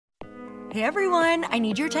Hey everyone, I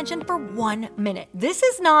need your attention for 1 minute. This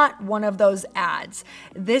is not one of those ads.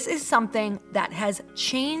 This is something that has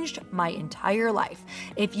changed my entire life.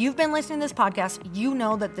 If you've been listening to this podcast, you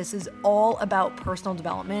know that this is all about personal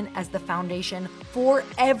development as the foundation for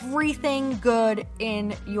everything good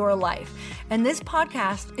in your life. And this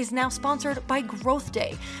podcast is now sponsored by Growth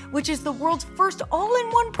Day, which is the world's first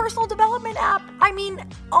all-in-one personal development app. I mean,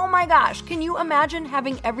 oh my gosh, can you imagine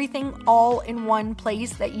having everything all in one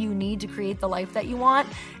place that you need to create the life that you want?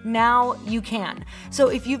 Now you can. So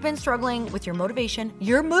if you've been struggling with your motivation,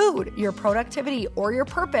 your mood, your productivity, or your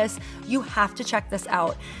purpose, you have to check this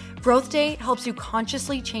out. Growth Day helps you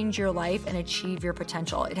consciously change your life and achieve your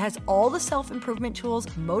potential. It has all the self-improvement tools,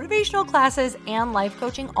 motivational classes, and life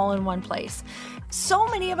coaching all in one place. So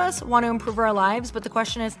many of us want to improve our lives, but the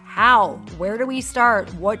question is how? Where do we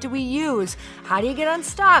start? What do we use? How do you get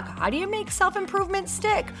unstuck? How do you make self-improvement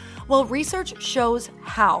stick? Well, research shows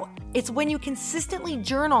how. It's when you consistently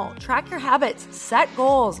journal, track your habits, set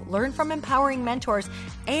goals, learn from empowering mentors,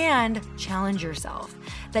 and challenge yourself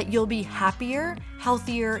that you'll be happier,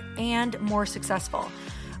 healthier, and more successful.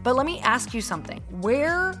 But let me ask you something.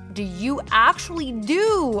 Where do you actually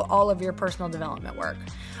do all of your personal development work?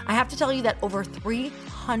 I have to tell you that over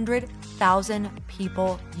 300,000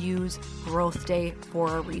 people use Growth Day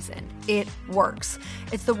for a reason. It works.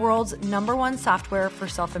 It's the world's #1 software for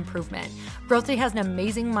self-improvement. Growth Day has an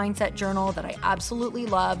amazing mindset journal that I absolutely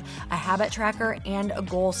love, a habit tracker, and a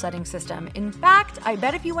goal-setting system. In fact, I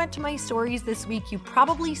bet if you went to my stories this week, you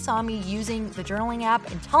probably saw me using the journaling app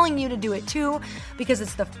and telling you to do it too, because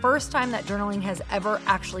it's the first time that journaling has ever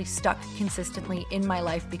actually stuck consistently in my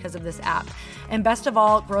life because of this app. And best of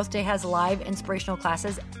all, Growth Day has live inspirational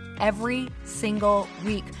classes every single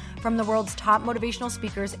week from the world's top motivational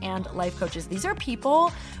speakers and life coaches. These are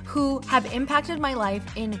people who have impacted my life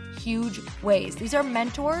in huge ways. These are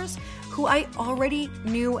mentors who I already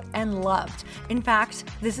knew and loved. In fact,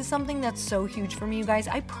 this is something that's so huge for me, you guys.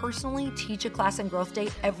 I personally teach a class in Growth Day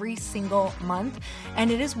every single month,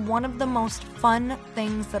 and it is one of the most fun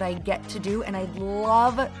things that I get to do, and I'd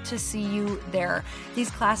love to see you there.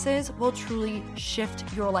 These classes will truly shift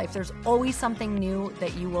your life. There's always something new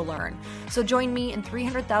that you will learn. So join me and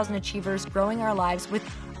 300,000 achievers growing our lives with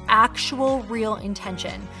actual real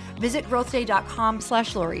intention. Visit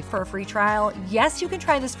growthday.com/Lori for a free trial. Yes, you can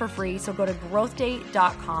try this for free. So go to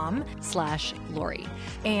growthday.com/Lori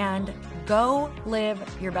and go live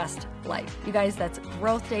your best life. You guys, that's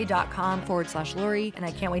growthday.com/Lori. And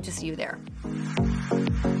I can't wait to see you there.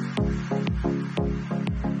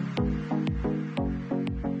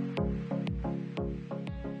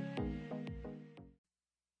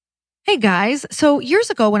 Hey guys, so years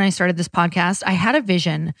ago when I started this podcast, I had a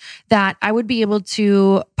vision that I would be able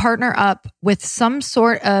to partner up with some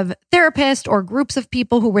sort of therapist or groups of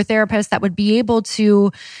people who were therapists that would be able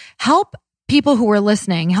to help people who were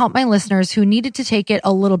listening, help my listeners who needed to take it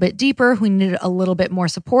a little bit deeper, who needed a little bit more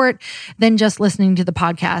support than just listening to the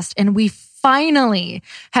podcast. And we finally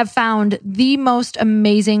have found the most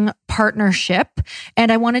amazing partnership,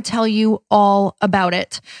 and I want to tell you all about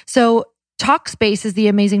it. So Talkspace is the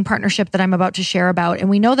amazing partnership that I'm about to share about. And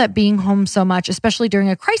we know that being home so much, especially during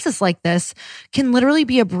a crisis like this, can literally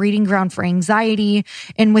be a breeding ground for anxiety.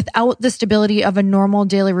 And without the stability of a normal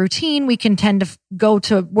daily routine, we can tend to go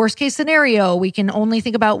to worst case scenario. We can only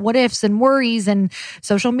think about what ifs and worries and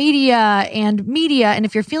social media. And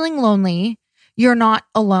if you're feeling lonely, you're not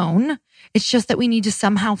alone. It's just that we need to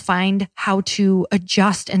somehow find how to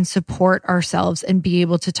adjust and support ourselves and be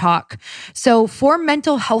able to talk. So for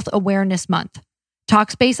Mental Health Awareness Month,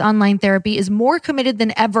 Talkspace Online Therapy is more committed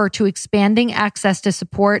than ever to expanding access to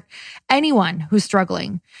support anyone who's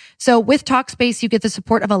struggling. So with Talkspace, you get the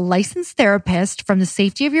support of a licensed therapist from the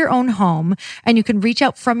safety of your own home, and you can reach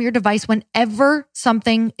out from your device whenever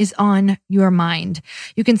something is on your mind.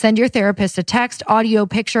 You can send your therapist a text, audio,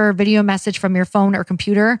 picture, or video message from your phone or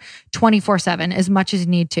computer 24/7, as much as you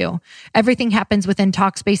need to. Everything happens within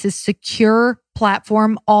Talkspace's secure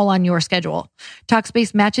platform, all on your schedule.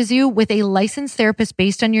 Talkspace matches you with a licensed therapist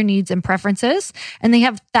based on your needs and preferences, and they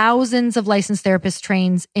have thousands of licensed therapists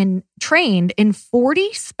trained in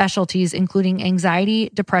 40 specialties, including anxiety,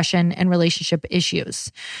 depression, and relationship issues.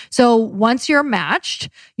 So once you're matched,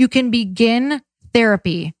 you can begin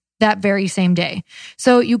therapy that very same day.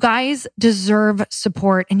 So you guys deserve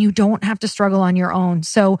support and you don't have to struggle on your own.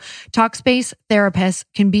 So Talkspace therapists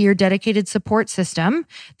can be your dedicated support system.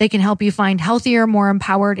 They can help you find healthier, more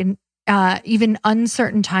empowered, and even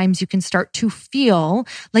uncertain times, you can start to feel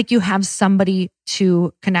like you have somebody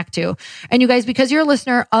to connect to. And you guys, because you're a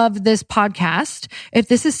listener of this podcast, if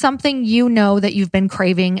this is something you know that you've been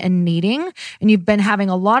craving and needing, and you've been having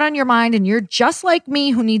a lot on your mind, and you're just like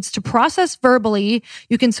me who needs to process verbally,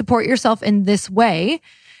 you can support yourself in this way.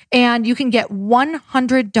 And you can get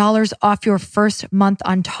 $100 off your first month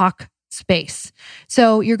on Talkspace.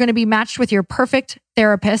 So you're going to be matched with your perfect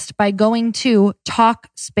therapist by going to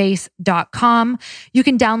Talkspace.com. You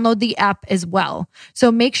can download the app as well.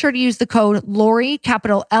 So make sure to use the code Lori,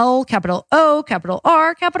 capital L, capital O, capital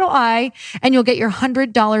R, capital I, and you'll get your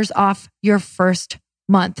 $100 off your first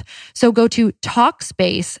month. So go to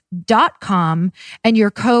Talkspace.com and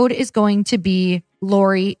your code is going to be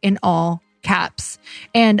Lori in all caps.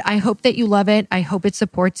 And I hope that you love it. I hope it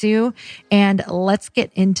supports you. And let's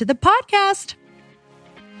get into the podcast.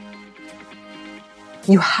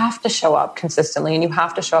 You have to show up consistently and you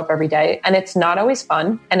have to show up every day. And it's not always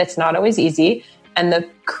fun and it's not always easy. And the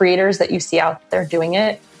creators that you see out there doing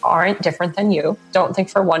it aren't different than you. Don't think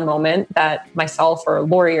for one moment that myself or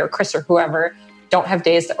Lori or Chris or whoever don't have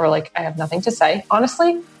days that were like, I have nothing to say.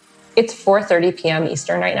 Honestly, it's 4:30 p.m.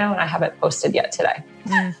 Eastern right now and I haven't posted yet today.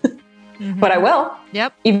 But I will.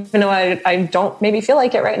 Yep. Even though I don't maybe feel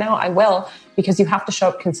like it right now, I will, because you have to show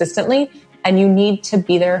up consistently and you need to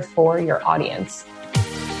be there for your audience.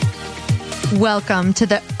 Welcome to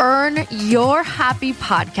the Earn Your Happy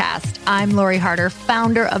podcast. I'm Lori Harder,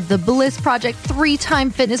 founder of The Bliss Project,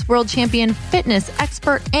 3-time fitness world champion, fitness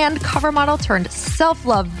expert, and cover model turned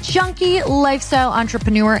self-love junkie, lifestyle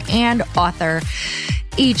entrepreneur, and author.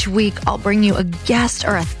 Each week, I'll bring you a guest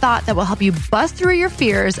or a thought that will help you bust through your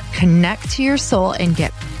fears, connect to your soul, and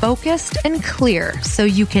get focused and clear so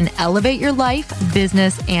you can elevate your life,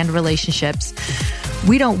 business, and relationships.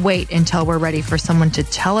 We don't wait until we're ready for someone to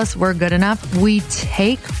tell us we're good enough. We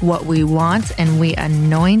take what we want and we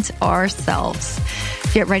anoint ourselves.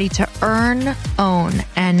 Get ready to earn, own,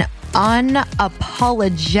 and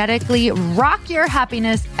unapologetically rock your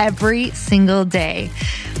happiness every single day.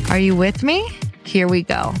 Are you with me? Here we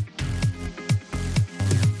go.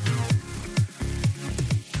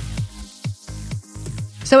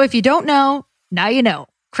 So if you don't know, now you know.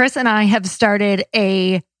 Chris and I have started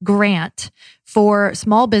a grant for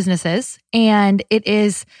small businesses, and it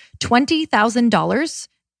is $20,000,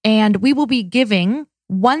 and we will be giving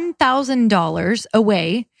 $1,000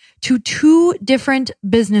 away to 2 different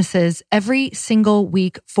businesses every single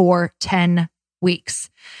week for 10 weeks.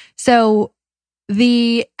 So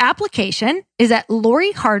the application is at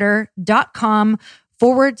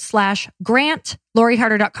loriharder.com/grant,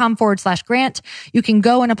 loriharder.com/grant. You can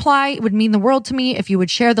go and apply. It would mean the world to me if you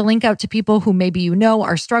would share the link out to people who maybe you know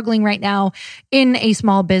are struggling right now in a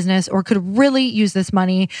small business or could really use this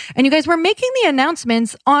money. And you guys, we're making the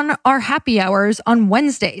announcements on our happy hours on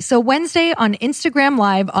Wednesday. So Wednesday on Instagram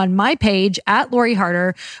Live on my page at Lori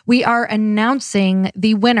Harder, we are announcing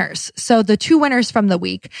the winners. So the 2 winners from the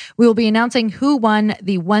week, we will be announcing who won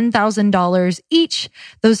the $1,000 each.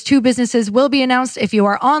 Those 2 businesses will be announced. If you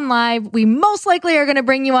are on live, we most likely are going to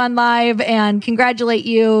bring you on live and congratulate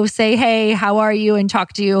you, say, hey, how are you? And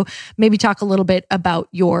talk to you, maybe talk a little bit about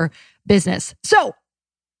your business. So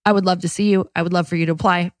I would love to see you. I would love for you to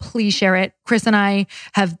apply. Please share it. Chris and I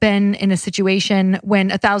have been in a situation when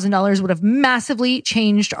 $1,000 would have massively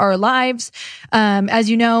changed our lives. As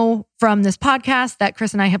you know from this podcast, that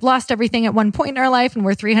Chris and I have lost everything at one point in our life, and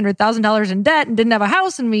we're $300,000 in debt and didn't have a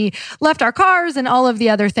house, and we left our cars and all of the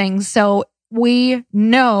other things. So we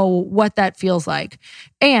know what that feels like.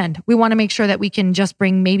 And we want to make sure that we can just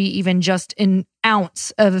bring maybe even just an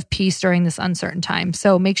ounce of peace during this uncertain time.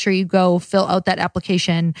 So make sure you go fill out that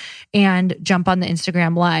application and jump on the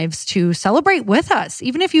Instagram lives to celebrate with us.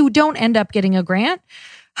 Even if you don't end up getting a grant,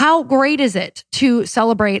 how great is it to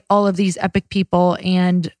celebrate all of these epic people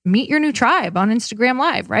and meet your new tribe on Instagram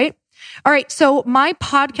Live, right? All right. So my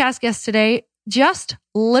podcast guest today just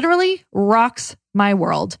literally rocks my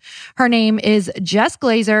world. Her name is Jess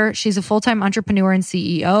Glazer. She's a full-time entrepreneur and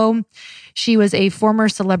CEO. She was a former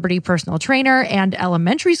celebrity personal trainer and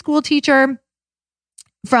elementary school teacher.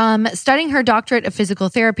 From studying her doctorate of physical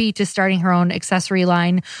therapy to starting her own accessory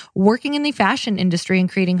line, working in the fashion industry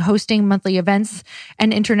and hosting monthly events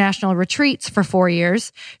and international retreats for 4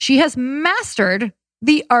 years, she has mastered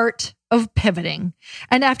the art of pivoting.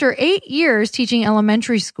 And after 8 years teaching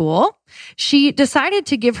elementary school, she decided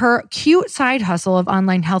to give her cute side hustle of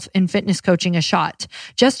online health and fitness coaching a shot.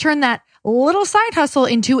 Just turn that little side hustle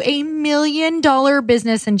into $1 million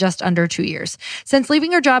business in just under 2 years. Since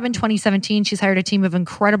leaving her job in 2017, she's hired a team of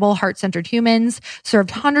incredible heart-centered humans,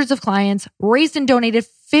 served hundreds of clients, raised and donated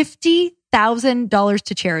 $50 $1,000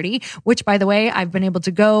 to charity, which by the way, I've been able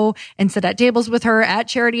to go and sit at tables with her at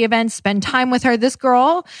charity events, spend time with her. This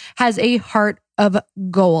girl has a heart of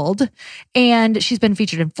gold. And she's been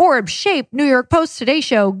featured in Forbes, Shape, New York Post, Today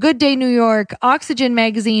Show, Good Day New York, Oxygen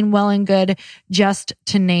Magazine, Well and Good, just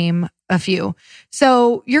to name a few.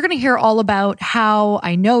 So you're going to hear all about how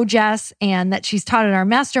I know Jess and that she's taught in our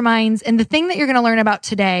masterminds. And the thing that you're going to learn about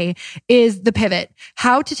today is the pivot,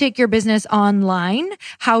 how to take your business online,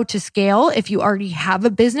 how to scale. If you already have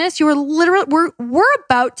a business, we're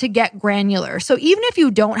about to get granular. So even if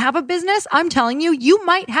you don't have a business, I'm telling you, you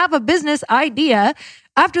might have a business idea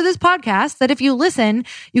after this podcast that if you listen,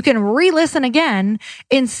 you can re-listen again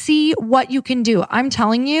and see what you can do. I'm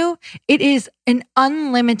telling you, it is an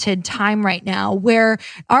unlimited time right now where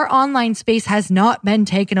our online space has not been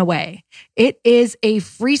taken away. It is a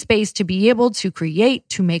free space to be able to create,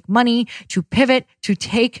 to make money, to pivot, to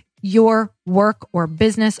take your work or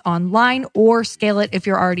business online or scale it if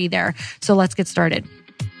you're already there. So let's get started.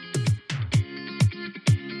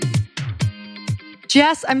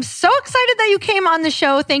 Jess, I'm so excited that you came on the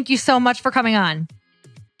show. Thank you so much for coming on.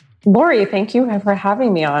 Lori, thank you for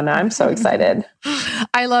having me on. I'm so excited.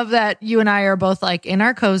 I love that you and I are both like in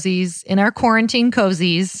our cozies, in our quarantine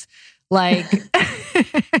cozies. Like,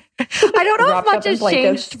 I don't know if much has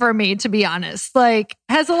changed for me, to be honest. Like,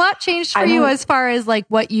 has a lot changed for you as far as like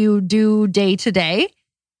what you do day to day?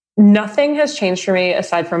 Nothing has changed for me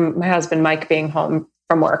aside from my husband, Mike, being home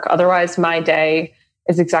from work. Otherwise, my day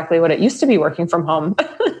is exactly what it used to be working from home.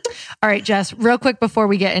 All right, Jess, real quick before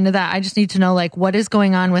we get into that, I just need to know like what is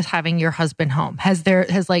going on with having your husband home? Has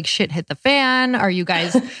like shit hit the fan? Are you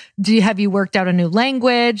guys, have you worked out a new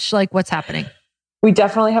language? Like what's happening? We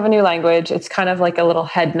definitely have a new language. It's kind of like a little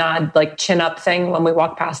head nod, like chin up thing when we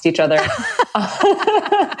walk past each other.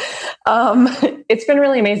 It's been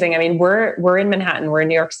really amazing. I mean, we're in Manhattan, we're in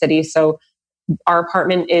New York City. So our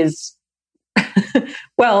apartment is,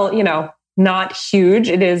 well, not huge.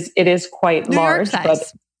 It is quite large,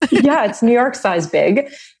 but yeah, it's New York size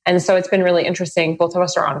big. And so it's been really interesting. Both of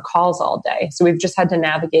us are on calls all day. So we've just had to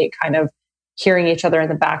navigate kind of hearing each other in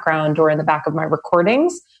the background or in the back of my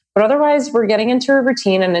recordings. But otherwise, we're getting into a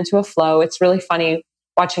routine and into a flow. It's really funny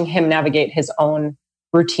watching him navigate his own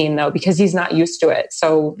routine though, because he's not used to it.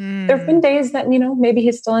 So there have been days that, maybe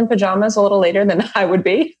he's still in pajamas a little later than I would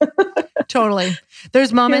be. Totally.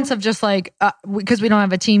 There's moments of just like, because we don't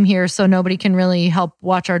have a team here, so nobody can really help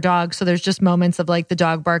watch our dog. So there's just moments of like the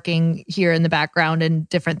dog barking here in the background and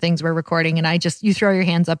different things we're recording. And you throw your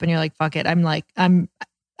hands up and you're like, fuck it.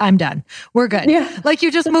 I'm done. We're good. Yeah. Like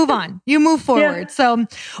you just move on, you move forward. Yeah. So,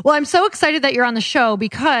 well, I'm so excited that you're on the show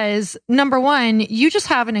because number one, you just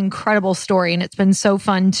have an incredible story and it's been so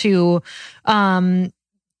fun to,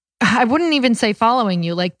 I wouldn't even say following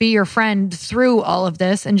you, like be your friend through all of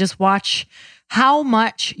this and just watch how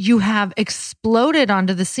much you have exploded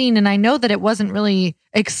onto the scene. And I know that it wasn't really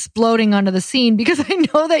exploding onto the scene because I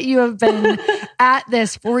know that you have been at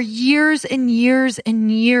this for years and years and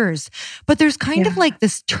years. But there's kind of like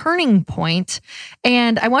this turning point.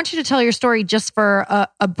 And I want you to tell your story just for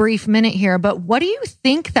a brief minute here. But what do you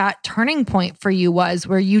think that turning point for you was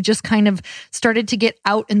where you just kind of started to get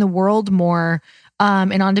out in the world more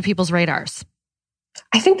and onto people's radars?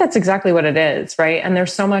 I think that's exactly what it is, right? And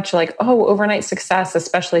there's so much like, overnight success,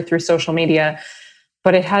 especially through social media,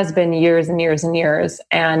 but it has been years and years and years.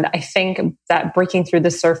 And I think that breaking through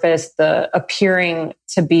the surface, the appearing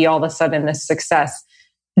to be all of a sudden this success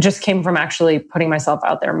just came from actually putting myself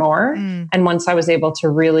out there more. And once I was able to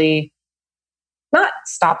really not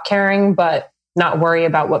stop caring, but not worry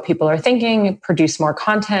about what people are thinking, produce more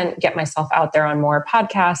content, get myself out there on more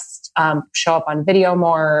podcasts, show up on video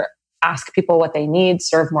more, ask people what they need,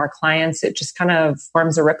 serve more clients, it just kind of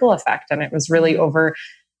forms a ripple effect. And it was really over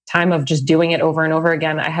time of just doing it over and over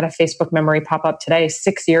again. I had a Facebook memory pop up today,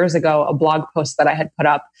 6 years ago, a blog post that I had put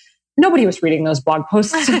up. Nobody was reading those blog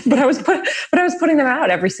posts, but I was putting them out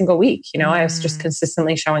every single week. I was just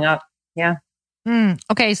consistently showing up. Yeah.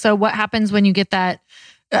 Okay. So what happens when you get that?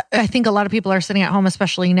 I think a lot of people are sitting at home,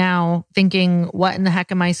 especially now, thinking, what in the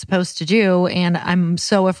heck am I supposed to do? And I'm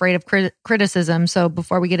so afraid of criticism. So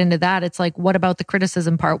before we get into that, it's like, what about the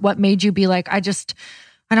criticism part? What made you be like, I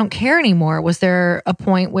don't care anymore? Was there a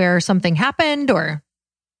point where something happened or?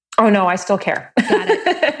 Oh no, I still care. Got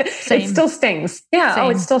it. Same. It still stings. Yeah. Same. Oh,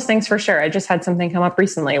 it still stings for sure. I just had something come up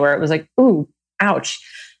recently where it was like, ooh, ouch.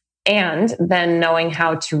 And then knowing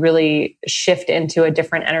how to really shift into a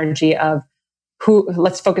different energy of,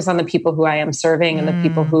 let's focus on the people who I am serving and the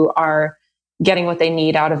people who are getting what they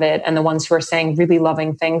need out of it and the ones who are saying really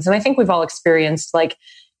loving things. And I think we've all experienced like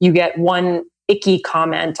you get one icky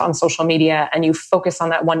comment on social media and you focus on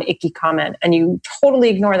that one icky comment and you totally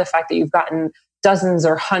ignore the fact that you've gotten dozens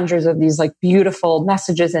or hundreds of these like beautiful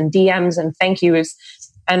messages and DMs and thank yous.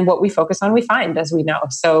 And what we focus on, we find, as we know.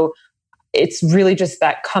 So it's really just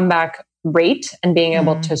that comeback rate and being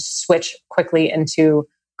able to switch quickly into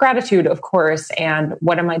gratitude, of course. And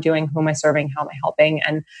what am I doing? Who am I serving? How am I helping?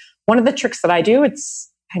 And one of the tricks that I do,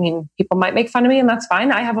 people might make fun of me and that's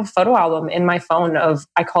fine. I have a photo album in my phone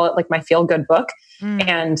I call it like my feel good book.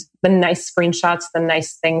 And the nice screenshots, the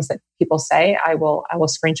nice things that people say, I will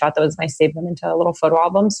screenshot those and I save them into a little photo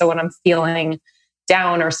album. So when I'm feeling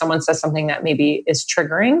down or someone says something that maybe is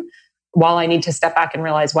triggering, while I need to step back and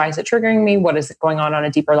realize why is it triggering me? What is it going on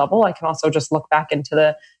a deeper level? I can also just look back into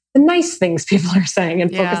the nice things people are saying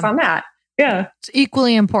and focus on that. Yeah. It's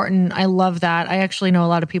equally important. I love that. I actually know a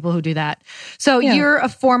lot of people who do that. So you're a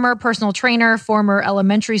former personal trainer, former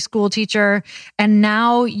elementary school teacher, and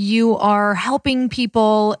now you are helping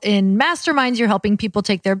people in masterminds. You're helping people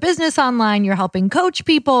take their business online. You're helping coach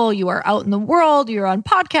people. You are out in the world. You're on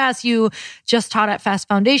podcasts. You just taught at Fast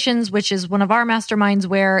Foundations, which is one of our masterminds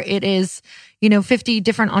where it is 50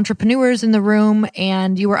 different entrepreneurs in the room,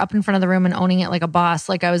 and you were up in front of the room and owning it like a boss.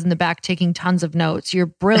 Like I was in the back taking tons of notes. You're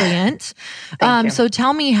brilliant. So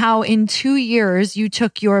tell me how in 2 years you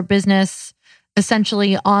took your business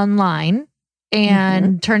essentially online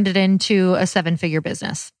and turned it into a 7-figure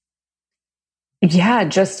business. Yeah,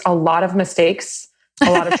 just a lot of mistakes,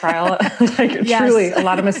 a lot of trial, truly a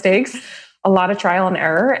lot of mistakes, a lot of trial and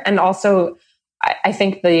error. And also, I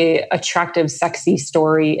think the attractive, sexy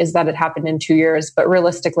story is that it happened in 2 years. But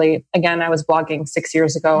realistically, again, I was blogging 6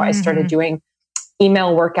 years ago. I started doing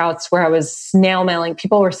email workouts where I was snail mailing.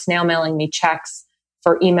 People were snail mailing me checks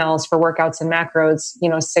for emails for workouts and macros,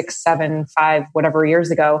 6, 7, 5, whatever years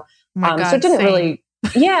ago. So it didn't really,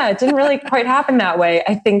 it didn't really quite happen that way.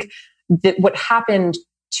 I think that what happened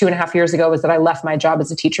 2.5 years ago was that I left my job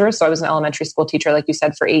as a teacher. So I was an elementary school teacher, like you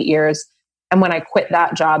said, for 8 years. And when I quit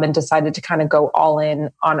that job and decided to kind of go all in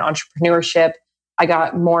on entrepreneurship, I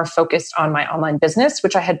got more focused on my online business,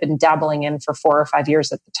 which I had been dabbling in for 4 or 5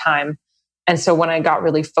 years at the time. And so when I got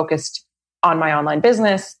really focused on my online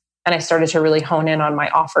business and I started to really hone in on my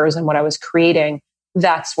offers and what I was creating,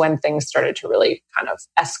 that's when things started to really kind of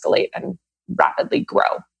escalate and rapidly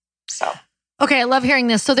grow. So. Okay, I love hearing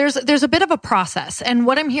this. So there's a bit of a process. And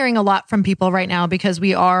what I'm hearing a lot from people right now, because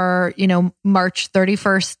we are, March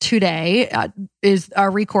 31st today is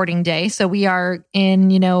our recording day. So we are in,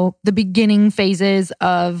 the beginning phases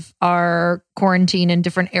of our quarantine in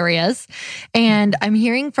different areas. And I'm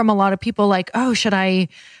hearing from a lot of people like, oh, should I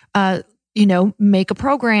make a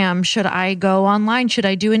program? Should I go online? Should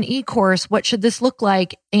I do an e-course? What should this look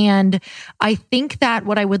like? And I think that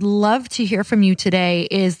what I would love to hear from you today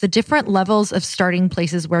is the different levels of starting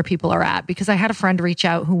places where people are at. Because I had a friend reach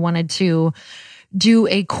out who wanted to do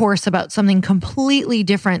a course about something completely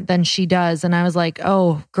different than she does. And I was like,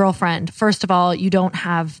 oh, girlfriend, first of all, you don't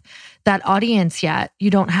have that audience yet. You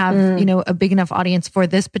don't have, a big enough audience for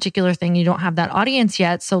this particular thing. You don't have that audience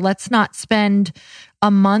yet. So let's not spend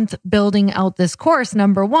a month building out this course,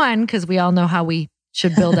 number one, because we all know how we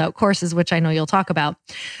should build out courses, which I know you'll talk about.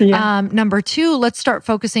 Yeah. Number two, let's start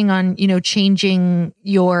focusing on, changing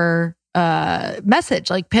your message,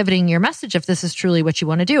 like pivoting your message if this is truly what you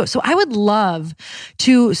want to do. So I would love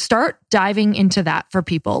to start diving into that for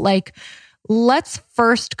people. Like, let's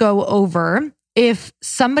first go over if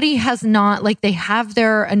somebody has not, like they have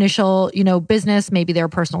their initial, business, maybe they're a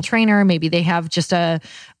personal trainer, maybe they have just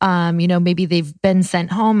maybe they've been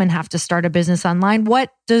sent home and have to start a business online. What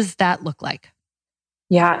does that look like?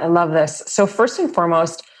 Yeah, I love this. So first and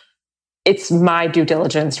foremost, it's my due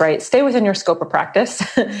diligence, right? Stay within your scope of practice.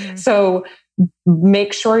 So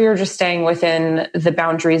make sure you're just staying within the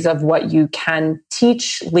boundaries of what you can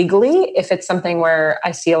teach legally. If it's something where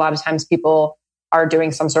I see a lot of times people are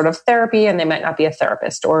doing some sort of therapy and they might not be a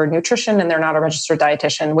therapist, or nutrition and they're not a registered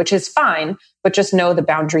dietitian, which is fine, but just know the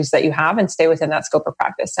boundaries that you have and stay within that scope of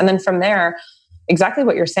practice. And then from there, exactly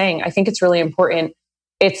what you're saying, I think it's really important.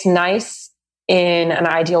 It's nice in an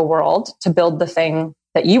ideal world to build the thing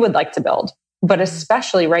that you would like to build, but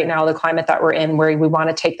especially right now, the climate that we're in, where we want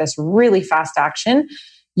to take this really fast action,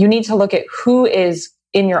 you need to look at who is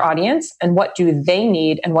in your audience and what do they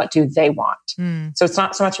need and what do they want. So it's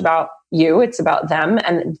not so much about you, it's about them,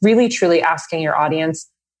 and really truly asking your audience,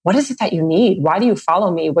 what is it that you need? Why do you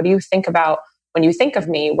follow me? What do you think about when you think of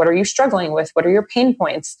me? What are you struggling with? What are your pain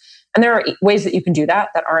points? And there are ways that you can do that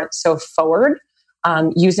aren't so forward.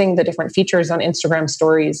 Using the different features on Instagram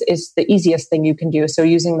stories is the easiest thing you can do. So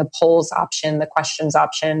using the polls option, the questions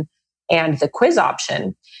option, and the quiz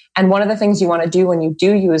option. And one of the things you want to do when you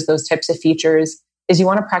do use those types of features is you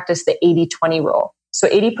want to practice the 80-20 rule. So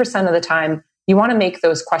 80% of the time, you want to make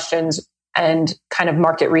those questions and kind of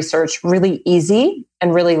market research really easy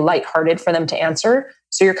and really lighthearted for them to answer.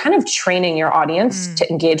 So you're kind of training your audience to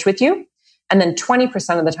engage with you. And then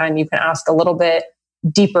 20% of the time, you can ask a little bit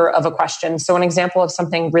deeper of a question. So an example of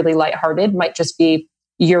something really lighthearted might just be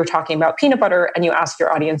you're talking about peanut butter and you ask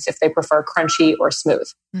your audience if they prefer crunchy or smooth.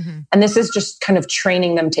 And this is just kind of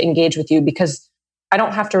training them to engage with you, because I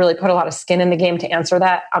don't have to really put a lot of skin in the game to answer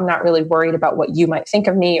that. I'm not really worried about what you might think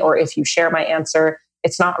of me or if you share my answer.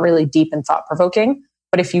 It's not really deep and thought-provoking.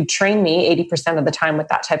 But if you train me 80% of the time with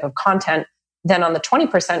that type of content, then on the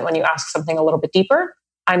 20%, when you ask something a little bit deeper,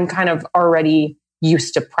 I'm kind of already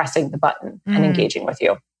used to pressing the button and engaging with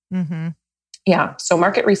you. Yeah. So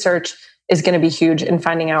market research is going to be huge in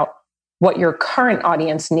finding out what your current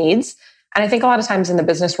audience needs. And I think a lot of times in the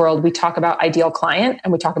business world, we talk about ideal client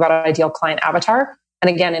and we talk about ideal client avatar. And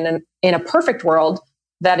again, in a perfect world,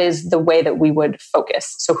 that is the way that we would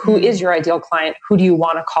focus. So who is your ideal client? Who do you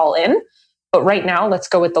want to call in? But right now, let's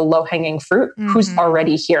go with the low-hanging fruit. Who's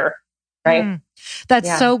already here, right?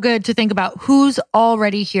 That's so good to think about who's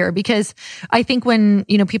already here, because I think when,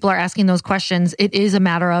 people are asking those questions, it is a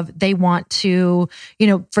matter of they want to,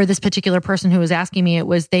 for this particular person who was asking me, it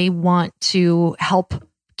was they want to help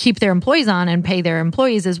keep their employees on and pay their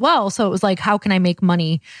employees as well. So it was like, how can I make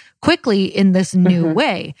money quickly in this new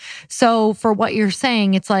way? So for what you're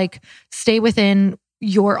saying, it's like, stay within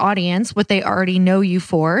your audience, what they already know you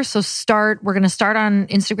for. So we're going to start on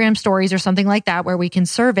Instagram stories or something like that, where we can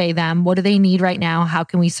survey them. What do they need right now? How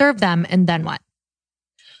can we serve them? And then what?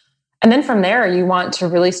 And then from there, you want to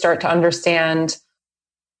really start to understand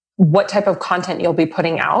what type of content you'll be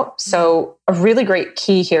putting out. So a really great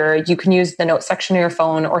key here, you can use the notes section of your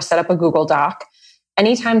phone or set up a Google Doc.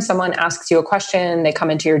 Anytime someone asks you a question, they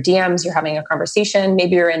come into your DMs, you're having a conversation,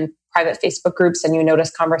 maybe you're in private Facebook groups and you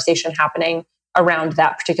notice conversation happening around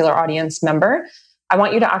that particular audience member, I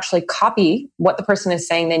want you to actually copy what the person is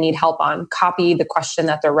saying they need help on, copy the question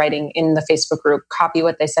that they're writing in the Facebook group, copy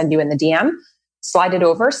what they send you in the DM, slide it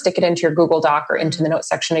over, stick it into your Google Doc or into the notes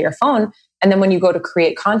section of your phone. And then when you go to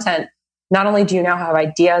create content, not only do you now have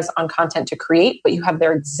ideas on content to create, but you have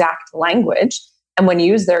their exact language. And when you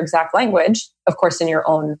use their exact language, of course, in your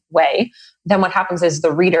own way, then what happens is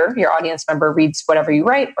the reader, your audience member, reads whatever you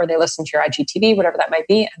write, or they listen to your IGTV, whatever that might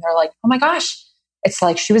be. And they're like, oh my gosh, it's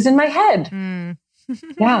like she was in my head.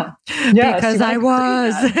 Yeah. Because I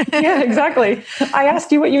was. Yeah, exactly. I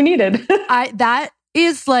asked you what you needed. That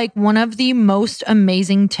is like one of the most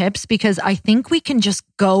amazing tips, because I think we can just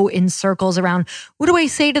go in circles around, what do I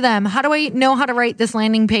say to them? How do I know how to write this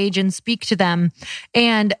landing page and speak to them?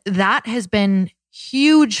 And that has been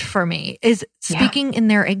huge for me, is speaking in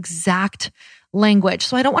their exact language.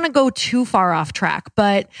 So I don't want to go too far off track,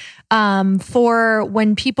 but for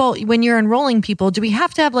when you're enrolling people, do we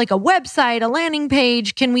have to have like a website, a landing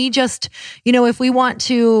page? Can we just, if we want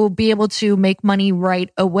to be able to make money right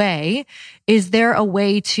away, is there a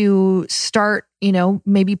way to start,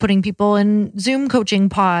 maybe putting people in Zoom coaching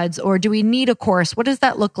pods, or do we need a course? What does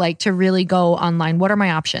that look like to really go online? What are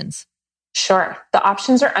my options? Sure. The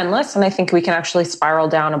options are endless. And I think we can actually spiral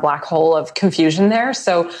down a black hole of confusion there.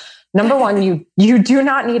 So number one, you do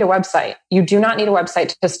not need a website. You do not need a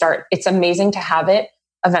website to start. It's amazing to have it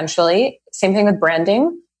eventually. Same thing with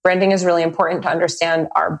branding. Branding is really important to understand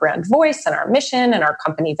our brand voice and our mission and our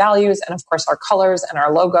company values, and of course our colors and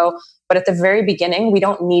our logo. But at the very beginning, we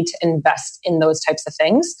don't need to invest in those types of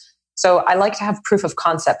things. So I like to have proof of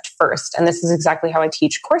concept first. And this is exactly how I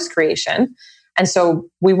teach course creation. And so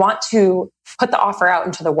we want to put the offer out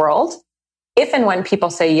into the world. If and when people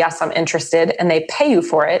say, yes, I'm interested, and they pay you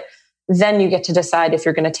for it, then you get to decide if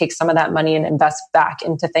you're going to take some of that money and invest back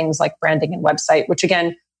into things like branding and website, which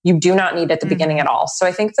again, you do not need at the beginning at all. So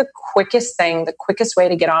I think the quickest way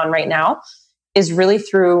to get on right now is really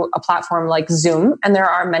through a platform like Zoom. And there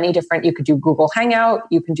are many different, you could do Google Hangout,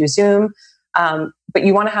 you can do Zoom, but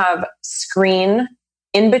you want to have screen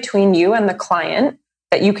in between you and the client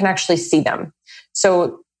that you can actually see them.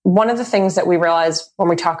 So one of the things that we realize when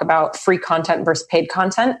we talk about free content versus paid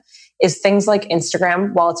content is things like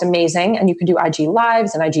Instagram. While it's amazing and you can do IG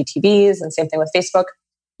lives and IGTVs, and same thing with Facebook,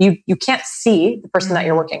 you can't see the person that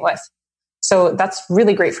you're working with. So that's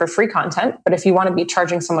really great for free content. But if you want to be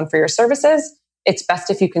charging someone for your services, it's best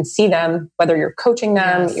if you can see them, whether you're coaching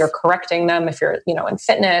them, you're correcting them, if you're in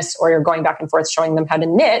fitness, or you're going back and forth showing them how to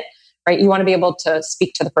knit, right? You want to be able to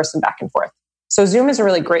speak to the person back and forth. So Zoom is a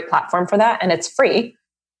really great platform for that, and it's free.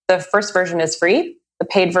 The first version is free. The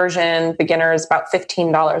paid version, beginner, is about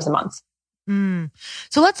 $15 a month.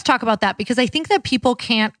 So let's talk about that, because I think that people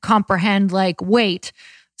can't comprehend, like, wait,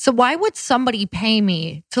 so why would somebody pay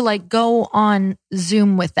me to like go on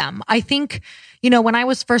Zoom with them? I think, when I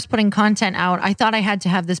was first putting content out, I thought I had to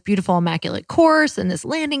have this beautiful, immaculate course and this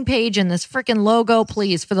landing page and this freaking logo.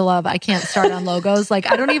 Please, for the love, I can't start on logos.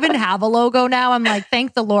 Like, I don't even have a logo now. I'm like,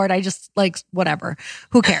 thank the Lord. I just like, whatever,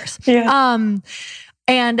 who cares? Yeah.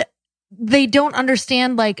 And they don't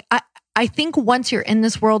understand, like, I think once you're in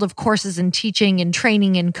this world of courses and teaching and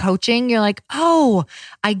training and coaching, you're like, oh,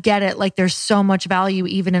 I get it. Like, there's so much value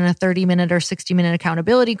even in a 30-minute or 60-minute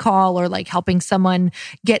accountability call, or like helping someone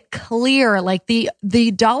get clear. Like the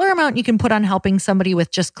dollar amount you can put on helping somebody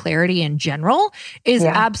with just clarity in general is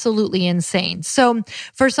absolutely insane. So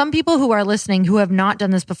for some people who are listening who have not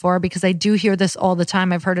done this before, because I do hear this all the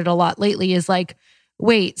time, I've heard it a lot lately, is like,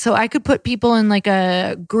 wait, so I could put people in like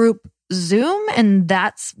a group Zoom and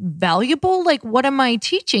that's valuable? Like, what am I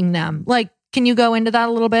teaching them? Like, can you go into that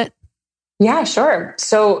a little bit? Yeah, sure.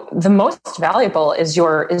 So the most valuable is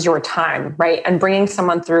your time, right? And bringing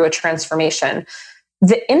someone through a transformation.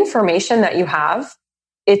 The information that you have,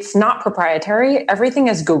 it's not proprietary. Everything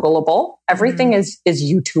is Googleable. Everything is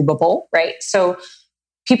YouTubeable, right? So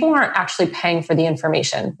people aren't actually paying for the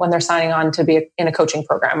information when they're signing on to be in a coaching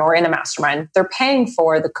program or in a mastermind. They're paying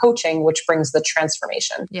for the coaching, which brings the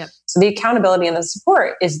transformation. Yeah. So the accountability and the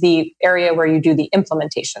support is the area where you do the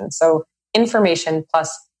implementation. So information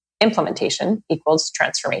plus implementation equals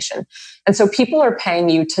transformation. And so people are paying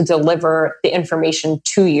you to deliver the information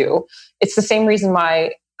to you. It's the same reason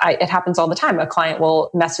why it happens all the time. A client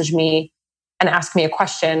will message me and ask me a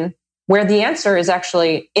question where the answer is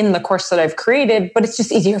actually in the course that I've created, but it's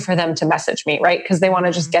just easier for them to message me, right? Because they want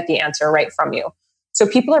to just get the answer right from you. So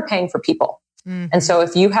people are paying for people. And so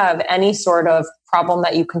if you have any sort of problem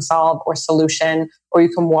that you can solve or solution, or you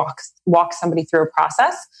can walk somebody through a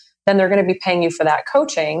process, then they're going to be paying you for that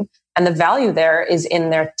coaching. And the value there is in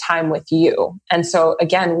their time with you. And so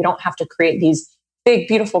again, we don't have to create these big,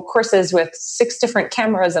 beautiful courses with 6 different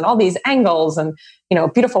cameras and all these angles and,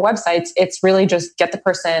 beautiful websites. It's really just get the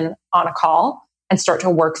person on a call and start to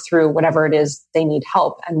work through whatever it is they need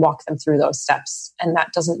help and walk them through those steps. And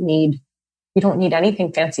you don't need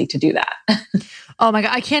anything fancy to do that. Oh my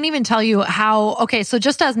God. I can't even tell you how. Okay. So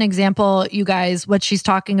just as an example, you guys, what she's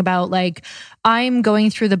talking about, like, I'm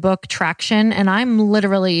going through the book Traction and I'm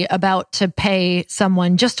literally about to pay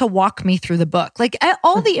someone just to walk me through the book. Like,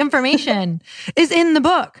 all the information is in the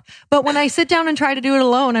book. But when I sit down and try to do it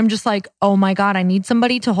alone, I'm just like, oh my God, I need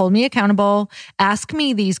somebody to hold me accountable, ask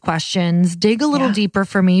me these questions, dig a little deeper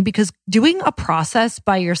for me, because doing a process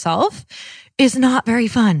by yourself is not very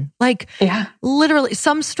fun. Like, literally,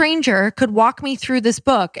 some stranger could walk me through this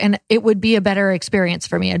book and it would be a better experience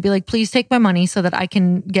for me. I'd be like, please take my money so that I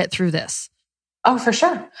can get through this. Oh, for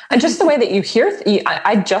sure. And just the way that you hear,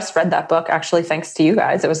 I just read that book, actually, thanks to you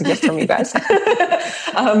guys. It was a gift from you guys.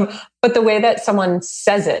 But the way that someone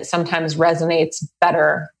says it sometimes resonates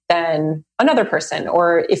better than another person,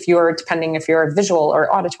 or if you're visual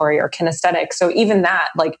or auditory or kinesthetic. So even that,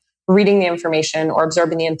 like, reading the information or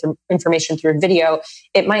absorbing the information through video,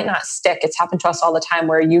 it might not stick. It's happened to us all the time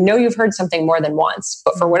where you've heard something more than once,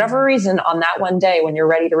 but for whatever reason, on that one day when you're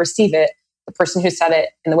ready to receive it, the person who said it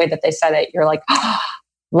in the way that they said it, you're like,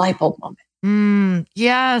 light bulb moment.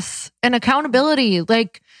 Yes. And accountability.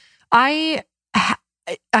 Like, I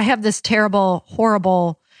have this terrible,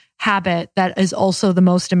 horrible habit that is also the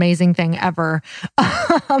most amazing thing ever.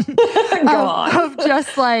 Of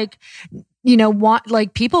just like,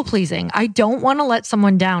 people pleasing. I don't want to let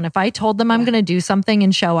someone down. If I told them I'm going to do something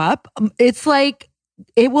and show up, it's like,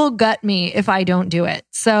 it will gut me if I don't do it.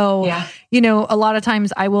 So, a lot of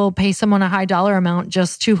times I will pay someone a high dollar amount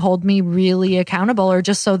just to hold me really accountable, or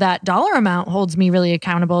just so that dollar amount holds me really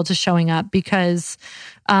accountable to showing up, because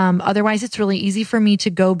otherwise it's really easy for me to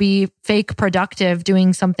go be fake productive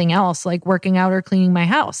doing something else, like working out or cleaning my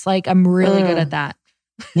house. Like, I'm really good at that.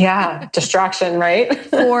 Yeah. Distraction, right?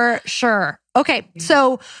 For sure. Okay.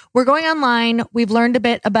 So we're going online. We've learned a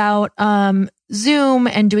bit about Zoom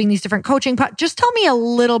and doing these different coaching. Just tell me a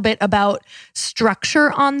little bit about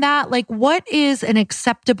structure on that. Like, what is an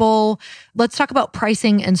acceptable, let's talk about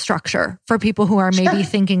pricing and structure for people who are maybe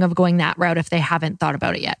thinking of going that route if they haven't thought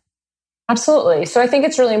about it yet. Absolutely. So I think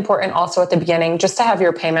it's really important also at the beginning just to have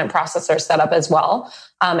your payment processor set up as well.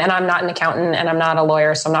 And I'm not an accountant and I'm not a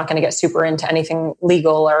lawyer, so I'm not going to get super into anything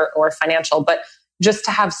legal or financial, but just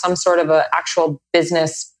to have some sort of an actual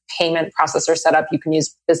business payment processor set up. You can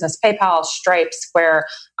use business PayPal, Stripe, Square.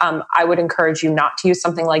 I would encourage you not to use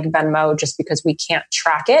something like Venmo just because we can't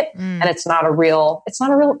track it and it's not a real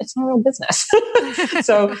business.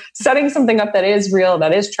 So setting something up that is real,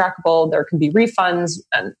 that is trackable, there can be refunds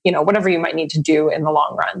and, whatever you might need to do in the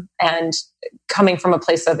long run. And coming from a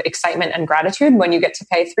place of excitement and gratitude, when you get to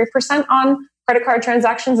pay 3% on credit card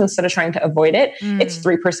transactions instead of trying to avoid it, it's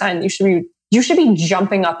 3%. You should be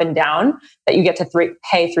jumping up and down that you get to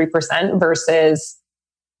pay 3% versus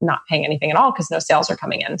not paying anything at all because no sales are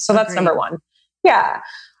coming in. So that's number one. Yeah.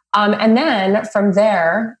 And then from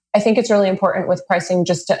there, I think it's really important with pricing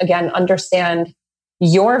just to, again, understand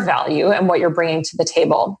your value and what you're bringing to the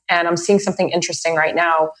table. And I'm seeing something interesting right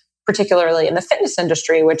now, particularly in the fitness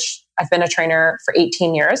industry, which I've been a trainer for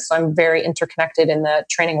 18 years. So I'm very interconnected in the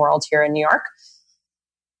training world here in New York.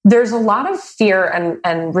 There's a lot of fear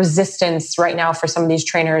and resistance right now for some of these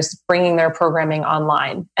trainers bringing their programming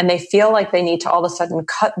online. And they feel like they need to all of a sudden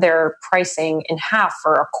cut their pricing in half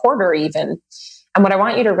or a quarter even. And what I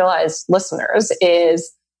want you to realize, listeners,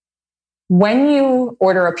 is when you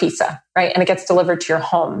order a pizza, right, and it gets delivered to your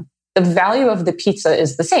home, the value of the pizza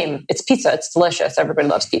is the same. It's pizza. It's delicious. Everybody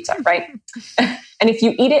loves pizza, right? And if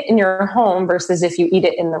you eat it in your home versus if you eat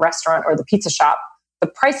it in the restaurant or the pizza shop, the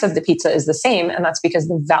price of the pizza is the same. And that's because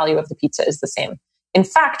the value of the pizza is the same. In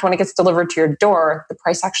fact, when it gets delivered to your door, the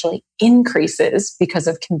price actually increases because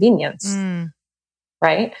of convenience,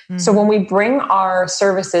 right? So when we bring our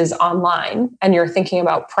services online and you're thinking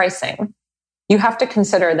about pricing, you have to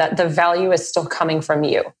consider that the value is still coming from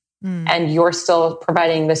you. And you're still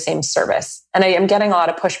providing the same service. And I am getting a lot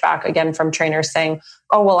of pushback again from trainers saying,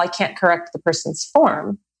 oh, well, I can't correct the person's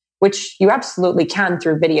form, which you absolutely can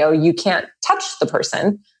through video. You can't touch the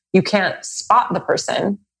person. You can't spot the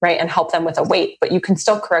person, right? And help them with a weight, but you can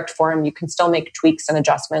still correct form. You can still make tweaks and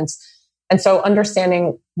adjustments. And so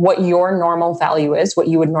understanding what your normal value is, what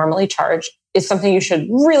you would normally charge, is something you should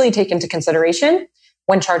really take into consideration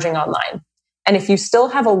when charging online. And if you still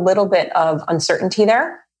have a little bit of uncertainty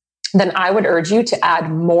there, then I would urge you to add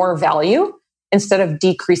more value instead of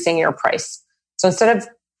decreasing your price. So instead of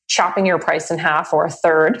chopping your price in half or a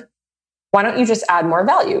third, why don't you just add more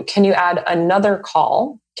value? Can you add another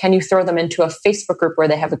call? Can you throw them into a Facebook group where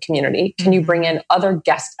they have a community? Can you bring in other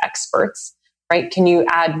guest experts, right? Can you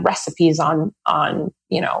add recipes on,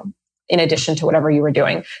 in addition to whatever you were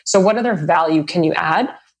doing? So what other value can you add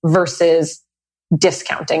versus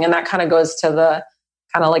discounting? And that kind of goes to the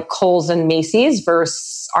kind of like Kohl's and Macy's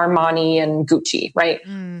versus Armani and Gucci, right?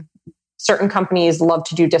 Certain companies love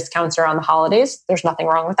to do discounts around the holidays. There's nothing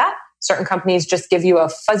wrong with that. Certain companies just give you a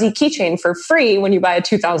fuzzy keychain for free when you buy a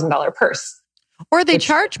 $2,000 purse. Or they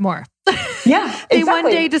charge more. Yeah, They exactly.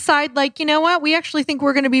 one day decide like, you know what? We actually think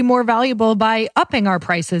we're going to be more valuable by upping our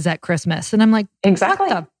prices at Christmas. And I'm like, exactly.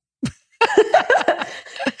 What the?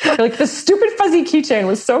 Like the stupid fuzzy keychain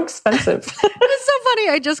was so expensive. It's so funny.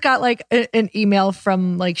 I just got like an email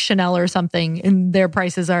from like Chanel or something and their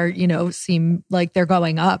prices are, seem like they're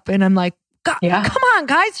going up. And I'm like, God, come on,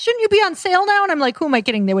 guys. Shouldn't you be on sale now? And I'm like, who am I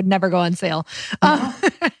kidding? They would never go on sale.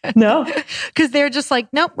 No. Because they're just like,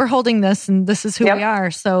 nope, we're holding this and this is who we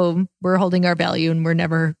are. So we're holding our value and we're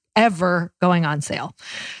never, ever going on sale.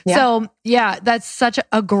 Yeah. So yeah, that's such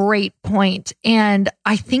a great point. And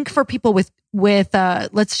I think for people with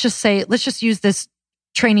let's just use this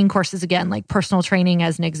training courses again, like personal training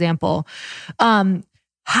as an example.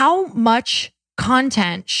 How much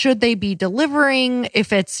content should they be delivering?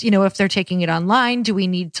 If it's, if they're taking it online, do we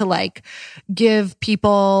need to like give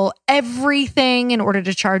people everything in order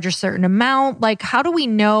to charge a certain amount? Like, how do we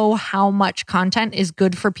know how much content is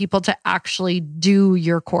good for people to actually do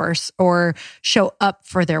your course or show up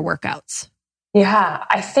for their workouts? Yeah,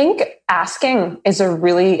 I think asking is a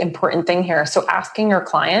really important thing here. So asking your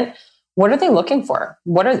client, what are they looking for?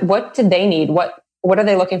 What do they need? What are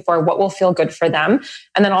they looking for? What will feel good for them?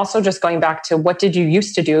 And then also just going back to what did you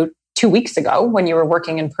used to do 2 weeks ago when you were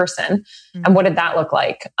working in person? And what did that look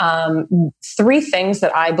like? 3 things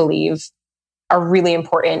that I believe are really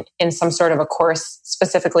important in some sort of a course,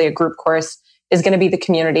 specifically a group course, is going to be the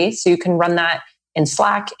community. So you can run that in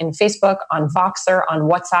Slack, in Facebook, on Voxer, on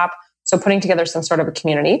WhatsApp. So putting together some sort of a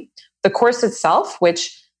community. The course itself,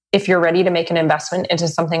 which if you're ready to make an investment into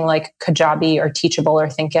something like Kajabi or Teachable or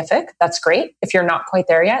Thinkific, that's great. If you're not quite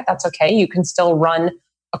there yet, that's okay. You can still run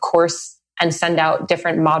a course and send out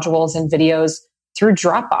different modules and videos through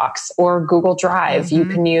Dropbox or Google Drive. You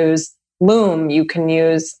can use Loom, you can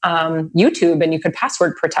use YouTube, and you could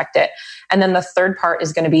password protect it. And then the third part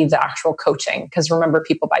is going to be the actual coaching, because remember,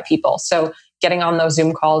 people by people. So getting on those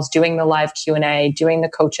Zoom calls, doing the live Q&A, doing the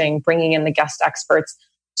coaching, bringing in the guest experts.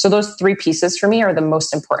 So those three pieces for me are the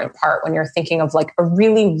most important part when you're thinking of like a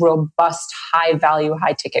really robust, high value,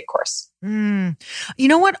 high ticket course. You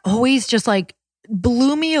know what always just like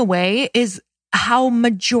blew me away is how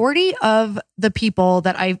majority of the people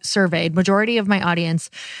that I surveyed, majority of my audience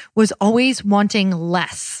was always wanting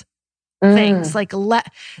less things. Like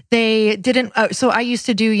they didn't. So I used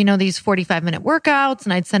to do, you know, these 45-minute workouts,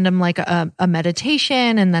 and I'd send them like a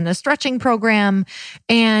meditation and then a stretching program.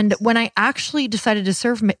 And when I actually decided to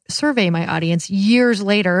survey my audience years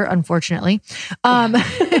later, unfortunately,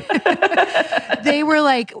 they were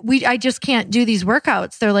like, I just can't do these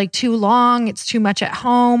workouts. They're like too long. It's too much at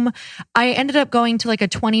home. I ended up going to like a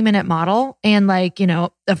 20-minute model and like, you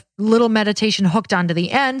know, a little meditation hooked onto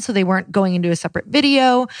the end. So they weren't going into a separate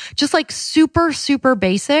video, just like super, super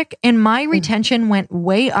basic. And my retention went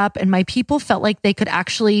way up, and my people felt like they could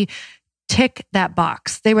actually tick that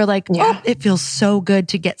box. They were like, oh, it feels so good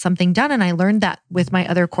to get something done. And I learned that with my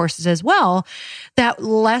other courses as well, that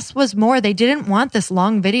less was more. They didn't want this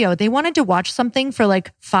long video. They wanted to watch something for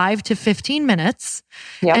like 5 to 15 minutes.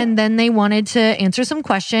 And then they wanted to answer some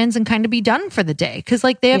questions and kind of be done for the day. Cause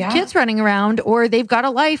like they have kids running around, or they've got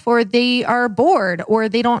a life, or they are bored, or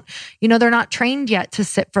they don't, you know, they're not trained yet to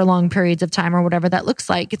sit for long periods of time, or whatever that looks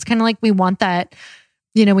like. It's kind of like we want that,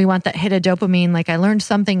 you know, we want that hit of dopamine. Like I learned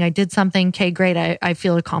something, I did something. Okay, great. I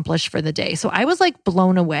feel accomplished for the day. So I was like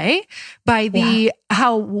blown away by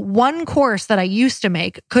how one course that I used to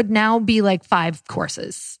make could now be like 5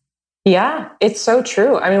 courses. Yeah, it's so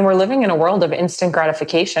true. I mean, we're living in a world of instant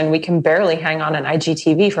gratification. We can barely hang on an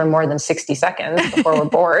IGTV for more than 60 seconds before we're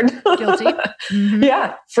bored. Guilty. Mm-hmm.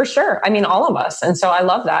 Yeah, for sure. I mean, all of us. And so I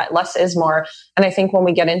love that. Less is more. And I think when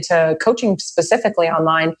we get into coaching specifically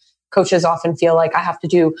online, coaches often feel like I have to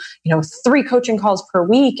do, you know, 3 coaching calls per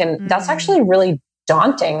week. And that's actually really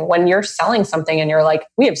daunting when you're selling something and you're like,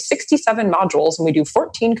 we have 67 modules and we do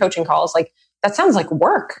 14 coaching calls. Like that sounds like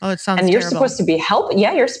work. Oh, it sounds And you're terrible. supposed to be helping.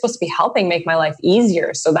 Yeah, you're supposed to be helping make my life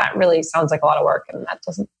easier. So that really sounds like a lot of work, and that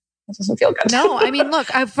doesn't feel good. No, I mean, look,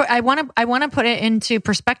 I want to put it into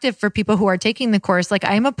perspective for people who are taking the course. Like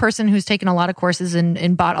I'm a person who's taken a lot of courses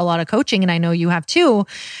and bought a lot of coaching, and I know you have too.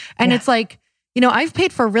 And it's like, you know, I've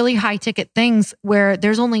paid for really high ticket things where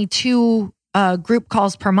there's only 2 group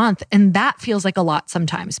calls per month. And that feels like a lot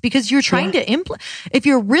sometimes, because you're trying to if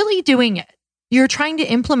you're really doing it, you're trying to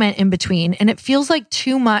implement in between, and it feels like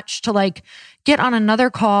too much to like get on another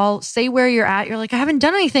call, say where you're at. You're like, I haven't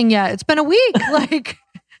done anything yet. It's been a week. Like,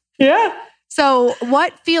 So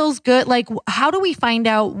what feels good? Like, how do we find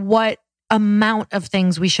out what amount of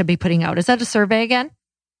things we should be putting out? Is that a survey again?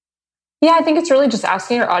 Yeah, I think it's really just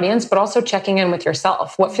asking your audience, but also checking in with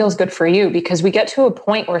yourself. What feels good for you? Because we get to a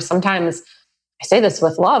point where sometimes, I say this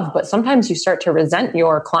with love, but sometimes you start to resent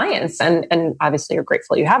your clients, and obviously you're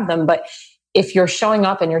grateful you have them. But if you're showing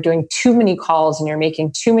up and you're doing too many calls and you're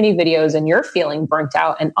making too many videos and you're feeling burnt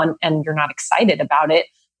out and you're not excited about it,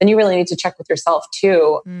 then you really need to check with yourself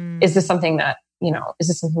too. Is this something that, you know, is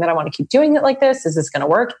this something that I want to keep doing it like this? Is this going to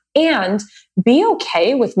work? And be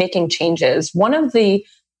okay with making changes. One of the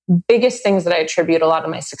biggest things that I attribute a lot of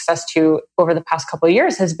my success to over the past couple of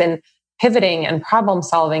years has been pivoting and problem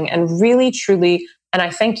solving, and really truly, and I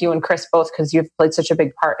thank you and Chris both, because you've played such a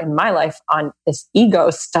big part in my life on this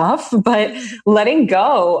ego stuff, but letting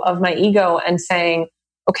go of my ego and saying,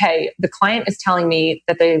 okay, the client is telling me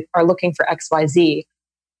that they are looking for XYZ.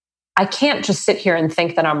 I can't just sit here and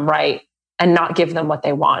think that I'm right and not give them what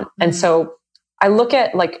they want. And so I look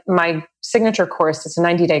at like my signature course, it's a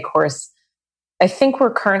 90-day course. I think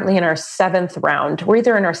we're currently in our 7th round. We're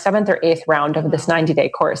either in our 7th or 8th round of this 90-day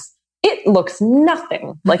course. It looks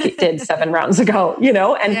nothing like it did 7 rounds ago, you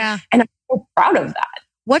know, and I'm so proud of that.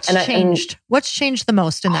 What's changed? What's changed the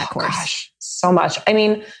most in that course? Gosh, so much. I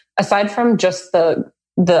mean, aside from just the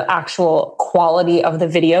actual quality of the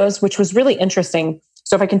videos, which was really interesting.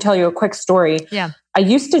 So if I can tell you a quick story, I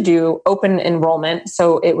used to do open enrollment.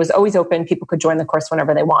 So it was always open. People could join the course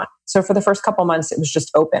whenever they want. So for the first couple months, it was just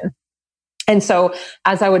open. And so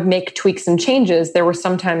as I would make tweaks and changes, there were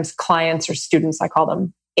sometimes clients or students, I call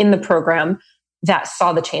them, in the program that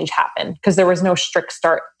saw the change happen, because there was no strict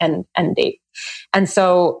start and end date. And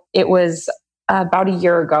so it was about a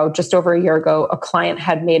year ago, just over a year ago, a client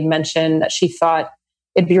had made mention that she thought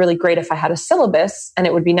it'd be really great if I had a syllabus, and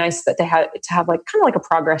it would be nice that they had to have like kind of like a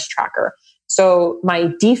progress tracker. So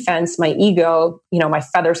my defense, my ego, you know, my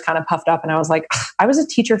feathers kind of puffed up, and I was like, I was a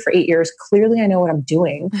teacher for 8 years. Clearly I know what I'm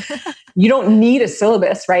doing. You don't need a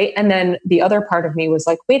syllabus, right? And then the other part of me was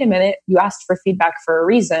like, wait a minute, you asked for feedback for a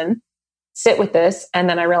reason. Sit with this. And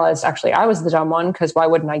then I realized actually I was the dumb one, because why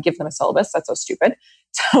wouldn't I give them a syllabus? That's so stupid.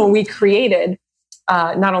 So we created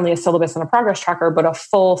not only a syllabus and a progress tracker, but a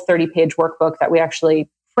full 30-page workbook that we actually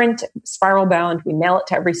print spiral bound. We mail it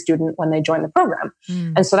to every student when they join the program.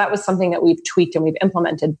 And so that was something that we've tweaked and we've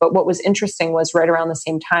implemented. But what was interesting was right around the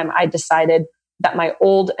same time, I decided that my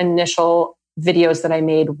old initial videos that I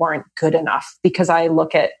made weren't good enough, because I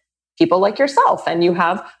look at people like yourself and you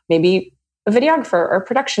have maybe a videographer or a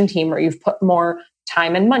production team, or you've put more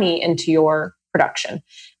time and money into your production.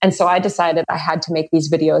 And so I decided I had to make these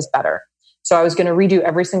videos better. So I was going to redo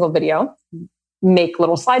every single video, make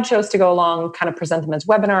little slideshows to go along, kind of present them as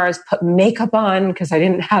webinars, put makeup on because I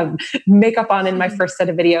didn't have makeup on in my first set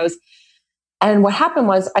of videos. And what happened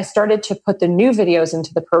was I started to put the new videos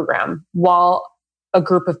into the program while a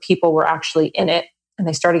group of people were actually in it, and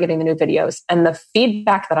they started getting the new videos. And the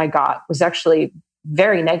feedback that I got was actually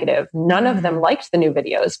very negative. None of them liked the new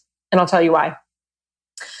videos. And I'll tell you why.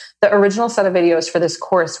 The original set of videos for this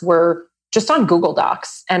course were just on Google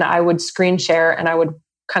Docs, and I would screen share and I would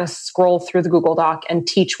kind of scroll through the Google Doc and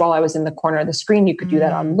teach while I was in the corner of the screen. You could do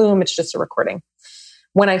that on Loom. It's just a recording.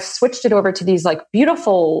 When I switched it over to these like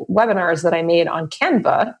beautiful webinars that I made on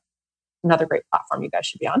Canva, another great platform you guys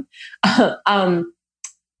should be on,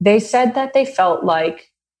 they said that they felt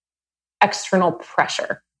like external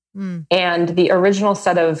pressure. And the original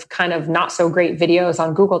set of kind of not so great videos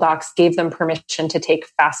on Google Docs gave them permission to take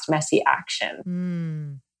fast, messy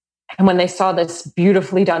action. And when they saw this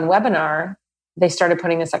beautifully done webinar, they started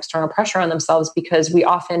putting this external pressure on themselves, because we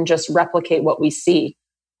often just replicate what we see.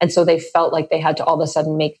 And so they felt like they had to all of a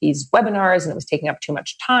sudden make these webinars, and it was taking up too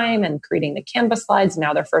much time and creating the Canva slides.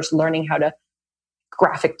 Now they're first learning how to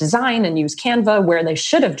graphic design and use Canva, where they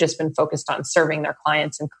should have just been focused on serving their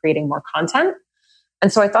clients and creating more content.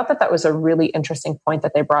 And so I thought that that was a really interesting point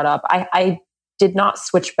that they brought up. I did not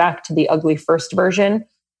switch back to the ugly first version,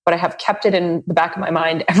 but I have kept it in the back of my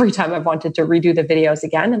mind every time I've wanted to redo the videos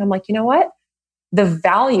again. And I'm like, you know what? The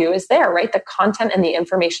value is there, right? The content and the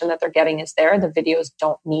information that they're getting is there. The videos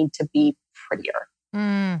don't need to be prettier.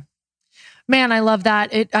 Man, I love that.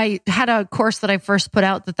 I had a course that I first put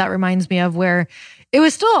out that reminds me of, where it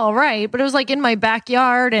was still all right, but it was like in my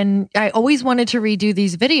backyard, and I always wanted to redo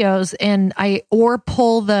these videos or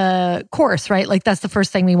pull the course, right? Like that's the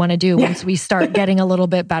first thing we want to do once we start getting a little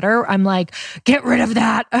bit better. I'm like, get rid of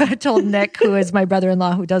that. I told Nick, who is my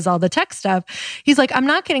brother-in-law who does all the tech stuff. He's like, I'm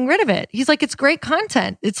not getting rid of it. He's like, it's great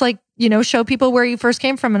content. It's like, show people where you first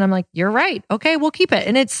came from. And I'm like, you're right. Okay, we'll keep it.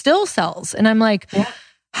 And it still sells. And I'm like,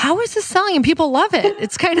 how is this selling? And people love it.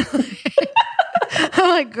 It's kind of like, I'm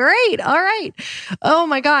like, great. All right. Oh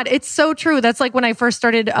my God. It's so true. That's like when I first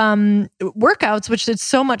started workouts, which is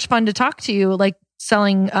so much fun to talk to you, like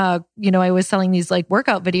selling, I was selling these like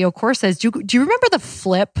workout video courses. Do you remember the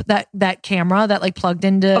Flip, that camera that like plugged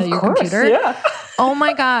into your computer? Yeah. Oh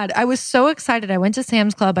my God. I was so excited. I went to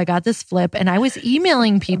Sam's Club. I got this Flip, and I was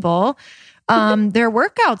emailing people their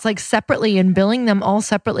workouts like separately and billing them all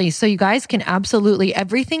separately. So you guys can absolutely,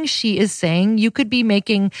 everything she is saying, you could be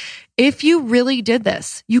making, if you really did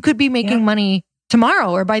this, you could be making money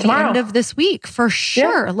tomorrow or by the end of this week for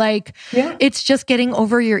sure. It's just getting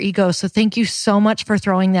over your ego. So thank you so much for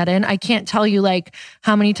throwing that in. I can't tell you like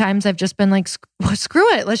how many times I've just been like,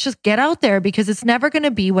 screw it. Let's just get out there, because it's never going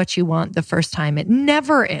to be what you want the first time. It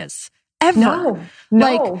never is. Ever. No.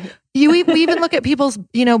 Like we even look at people's,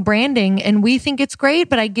 branding, and we think it's great,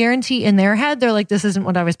 but I guarantee in their head, they're like, this isn't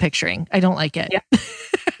what I was picturing. I don't like it.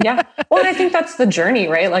 Yeah. Well, and I think that's the journey,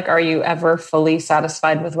 right? Like, are you ever fully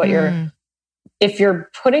satisfied with what if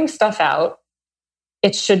you're putting stuff out,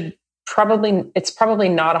 it's probably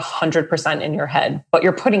not 100% in your head, but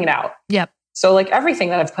you're putting it out. Yep. So like everything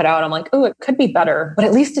that I've put out, I'm like, oh, it could be better, but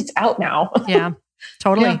at least it's out now. Yeah.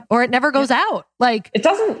 Totally. Yeah. Or it never goes out. Like it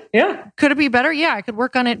doesn't. Yeah. Could it be better? Yeah. I could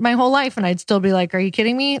work on it my whole life and I'd still be like, are you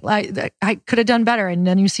kidding me? Like I could have done better. And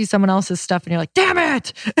then you see someone else's stuff and you're like, damn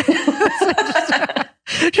it.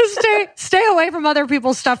 Just stay away from other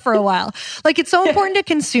people's stuff for a while. Like it's so important to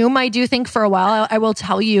consume. I do think for a while, I will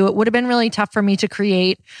tell you, it would have been really tough for me to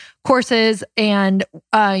create courses and,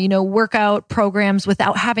 workout programs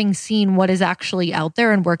without having seen what is actually out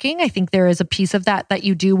there and working. I think there is a piece of that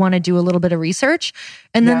you do want to do a little bit of research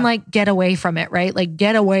and then like get away from it, right? Like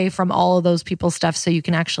get away from all of those people's stuff so you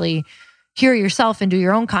can actually hear yourself and do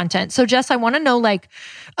your own content. So Jess, I want to know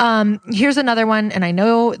here's another one. And I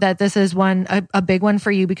know that this is a big one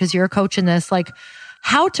for you because you're a coach in this, like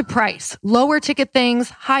how to price lower ticket things,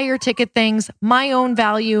 higher ticket things, my own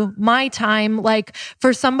value, my time. Like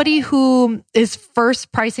for somebody who is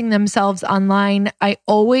first pricing themselves online, I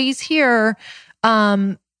always hear,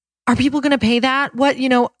 are people going to pay that?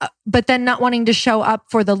 But then not wanting to show up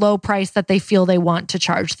for the low price that they feel they want to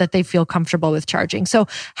charge, that they feel comfortable with charging. So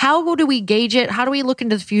how do we gauge it? How do we look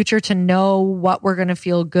into the future to know what we're going to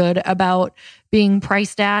feel good about being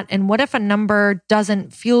priced at? And what if a number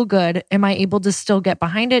doesn't feel good? Am I able to still get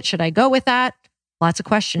behind it? Should I go with that? Lots of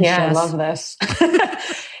questions. Yeah, Jess. I love this.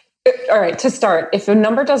 All right, to start, if a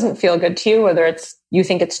number doesn't feel good to you, whether you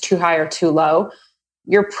think it's too high or too low,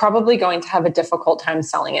 you're probably going to have a difficult time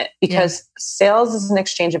selling it, because sales is an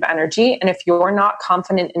exchange of energy. And if you're not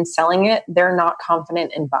confident in selling it, they're not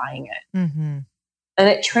confident in buying it. Mm-hmm. And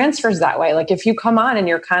it transfers that way. Like if you come on and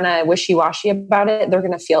you're kind of wishy-washy about it, they're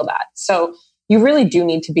going to feel that. So you really do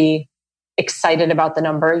need to be excited about the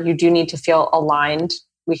number. You do need to feel aligned.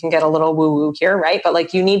 We can get a little woo-woo here, right? But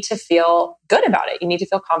like you need to feel good about it. You need to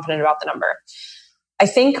feel confident about the number. I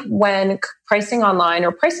think when pricing online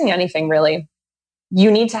or pricing anything really, you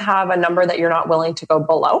need to have a number that you're not willing to go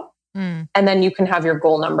below. And then you can have your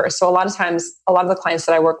goal number. So a lot of times, a lot of the clients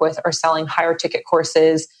that I work with are selling higher ticket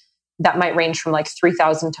courses that might range from like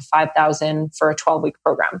 $3,000 to $5,000 for a 12-week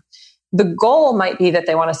program. The goal might be that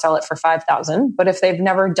they want to sell it for $5,000, but if they've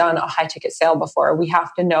never done a high ticket sale before, we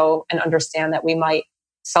have to know and understand that we might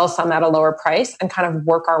sell some at a lower price and kind of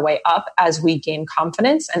work our way up as we gain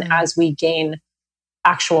confidence and as we gain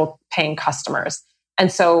actual paying customers. And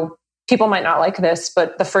so people might not like this,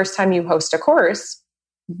 but the first time you host a course,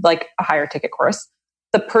 like a higher ticket course,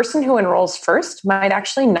 the person who enrolls first might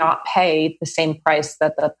actually not pay the same price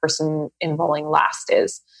that the person enrolling last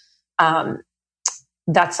is.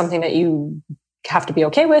 That's something that you have to be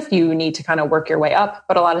okay with. You need to kind of work your way up.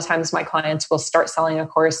 But a lot of times my clients will start selling a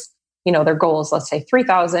course, their goal is, let's say,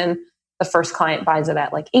 $3,000. The first client buys it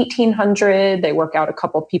at like $1,800. They work out a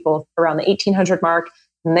couple people around the $1,800 mark.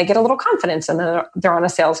 And they get a little confidence, and then they're on a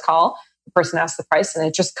sales call. The person asks the price and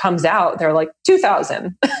it just comes out. They're like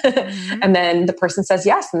 $2,000. And then the person says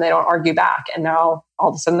yes, and they don't argue back. And now all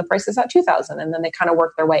of a sudden the price is at $2,000. And then they kind of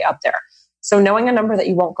work their way up there. So knowing a number that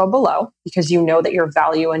you won't go below, because you know that your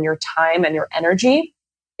value and your time and your energy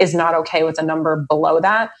is not okay with a number below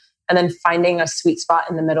that. And then finding a sweet spot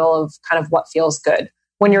in the middle of kind of what feels good.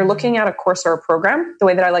 When you're looking at a course or a program, the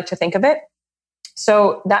way that I like to think of it,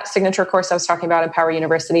 so that signature course I was talking about in Power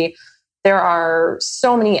University, there are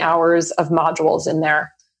so many hours of modules in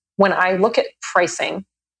there. When I look at pricing,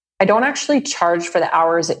 I don't actually charge for the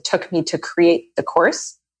hours it took me to create the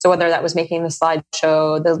course. So whether that was making the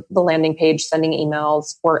slideshow, the landing page, sending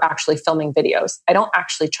emails, or actually filming videos, I don't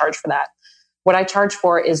actually charge for that. What I charge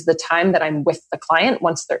for is the time that I'm with the client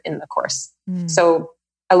once they're in the course. So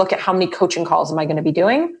I look at how many coaching calls am I going to be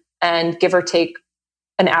doing, and give or take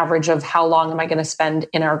an average of how long am I going to spend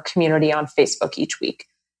in our community on Facebook each week.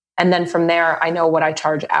 And then from there, I know what I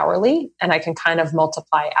charge hourly, and I can kind of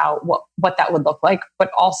multiply out what that would look like.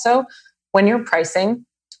 But also, when you're pricing,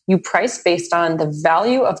 you price based on the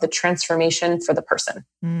value of the transformation for the person.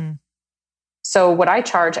 So what I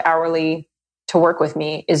charge hourly to work with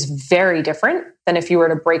me is very different than if you were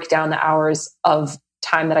to break down the hours of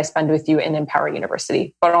time that I spend with you in Empower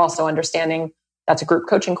University, but also understanding that's a group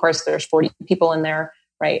coaching course. There's 40 people in there,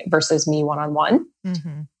 right? Versus me one-on-one.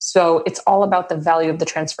 So it's all about the value of the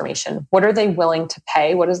transformation. What are they willing to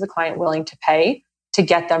pay? What is the client willing to pay to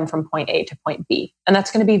get them from point A to point B? And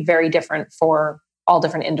that's going to be very different for all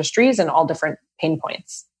different industries and all different pain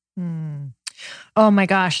points. Oh my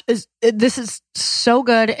gosh. This is so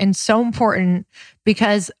good and so important,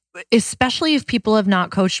 because especially if people have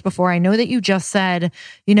not coached before, I know that you just said,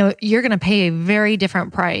 you're going to pay a very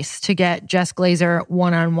different price to get Jess Glazer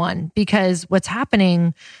one-on-one, because what's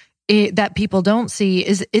happening that people don't see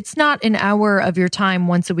is it's not an hour of your time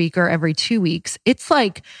once a week or every 2 weeks. It's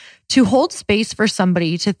like to hold space for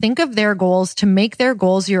somebody to think of their goals, to make their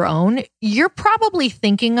goals your own. You're probably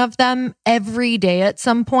thinking of them every day at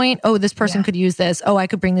some point. Oh, this person could use this. Oh, I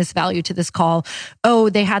could bring this value to this call. Oh,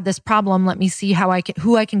 they had this problem. Let me see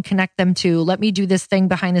who I can connect them to. Let me do this thing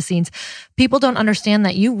behind the scenes. People don't understand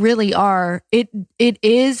that you really are. It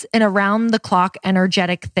is an around the clock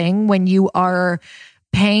energetic thing when you are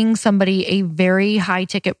paying somebody a very high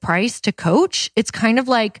ticket price to coach. It's kind of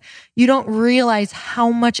like you don't realize how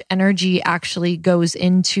much energy actually goes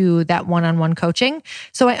into that one-on-one coaching.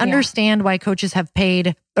 So I understand why coaches have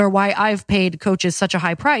paid, or why I've paid coaches such a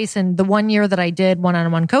high price. And the 1 year that I did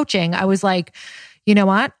one-on-one coaching, I was like, you know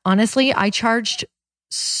what? Honestly, I charged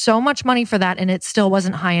so much money for that, and it still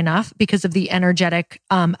wasn't high enough because of the energetic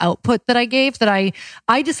output that I gave, that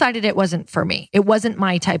I decided it wasn't for me. It wasn't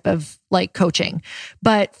my type of like coaching.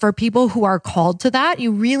 But for people who are called to that,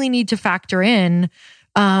 you really need to factor in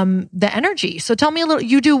the energy. So tell me a little,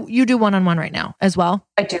 you do one-on-one right now as well?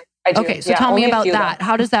 I do. I do. Okay. So tell me only a about few, that. though.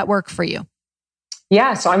 How does that work for you?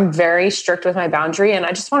 Yeah. So I'm very strict with my boundary. And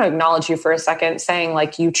I just want to acknowledge you for a second, saying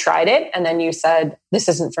like you tried it and then you said, this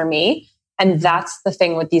isn't for me. And that's the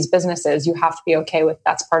thing with these businesses. You have to be okay with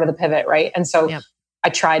that's part of the pivot. Right. And so I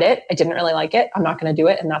tried it. I didn't really like it. I'm not going to do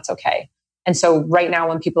it. And that's okay. And so right now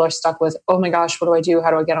when people are stuck with, oh my gosh, what do I do? How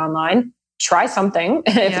do I get online? Try something.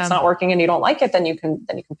 If it's not working and you don't like it, then you can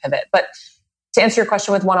pivot. But to answer your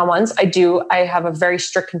question with one-on-ones, I have a very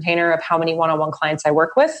strict container of how many one-on-one clients I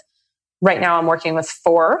work with. Right now I'm working with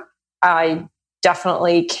 4. I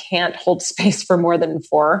definitely can't hold space for more than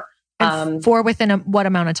 4. 4 within what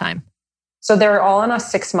amount of time? So they're all on a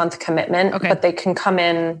 6-month commitment, but they can come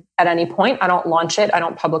in at any point. I don't launch it. I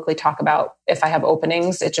don't publicly talk about if I have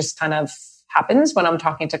openings. It just kind of happens when I'm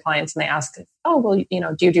talking to clients and they ask, oh, well,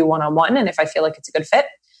 do you do one-on-one? And if I feel like it's a good fit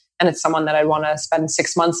and it's someone that I want to spend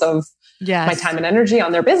 6 months of my time and energy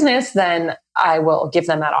on their business, then I will give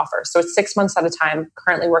them that offer. So it's 6 months at a time,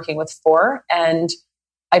 currently working with 4. And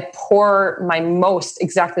I pour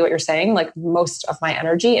exactly what you're saying, like most of my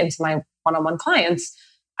energy into my one-on-one clients.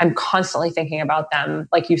 I'm constantly thinking about them.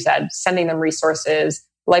 Like you said, sending them resources,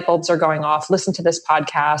 light bulbs are going off, listen to this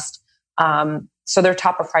podcast. So they're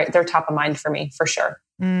top of mind for me for sure.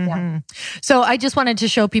 Mm-hmm. Yeah. So I just wanted to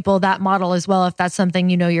show people that model as well. If that's something,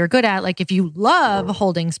 you're good at, like if you love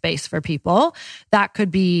holding space for people, that could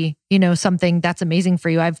be, something that's amazing for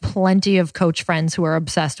you. I have plenty of coach friends who are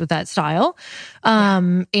obsessed with that style.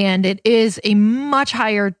 And it is a much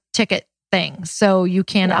higher ticket thing. So you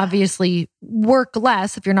can obviously work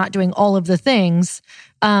less if you're not doing all of the things,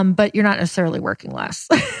 but you're not necessarily working less.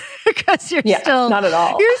 Because you're still not at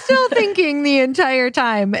all. You're still thinking the entire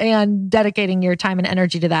time and dedicating your time and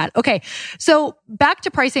energy to that. Okay. So back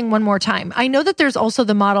to pricing one more time. I know that there's also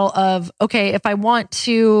the model of, okay, if I want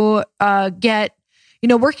to get,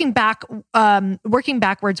 working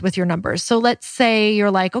backwards with your numbers. So let's say you're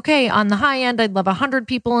like, okay, on the high end, I'd love 100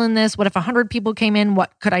 people in this. What if 100 people came in?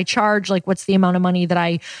 What could I charge? Like, what's the amount of money that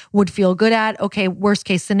I would feel good at? Okay, worst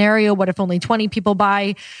case scenario, what if only 20 people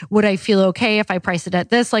buy? Would I feel okay if I price it at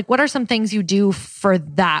this? Like, what are some things you do for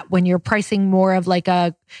that when you're pricing more of like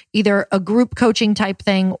either a group coaching type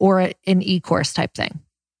thing or an e-course type thing?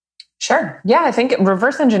 Sure. Yeah, I think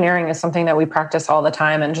reverse engineering is something that we practice all the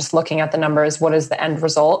time, and just looking at the numbers, what is the end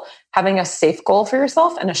result? Having a safe goal for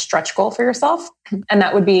yourself and a stretch goal for yourself. And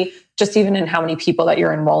that would be just even in how many people that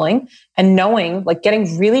you're enrolling, and knowing, like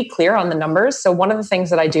getting really clear on the numbers. So one of the things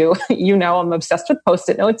that I do, I'm obsessed with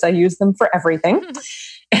Post-it notes. I use them for everything.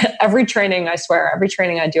 Every training I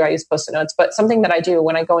do, I use Post-it notes. But something that I do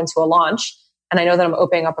when I go into a launch and I know that I'm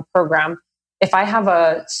opening up a program, if I have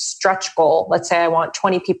a stretch goal, let's say I want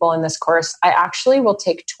 20 people in this course, I actually will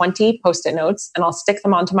take 20 Post-it notes and I'll stick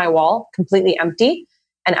them onto my wall completely empty.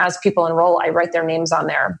 And as people enroll, I write their names on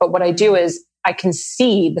there. But what I do is I can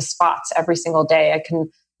see the spots every single day. I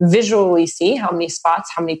can visually see how many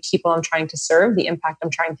spots, how many people I'm trying to serve, the impact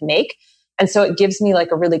I'm trying to make. And so it gives me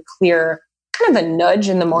like a really clear kind of a nudge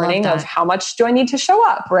in the morning of how much do I need to show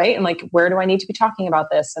up, right? And like, where do I need to be talking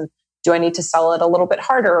about this? And do I need to sell it a little bit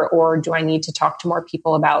harder, or do I need to talk to more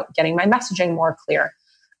people about getting my messaging more clear?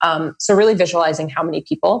 So really visualizing how many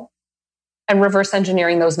people and reverse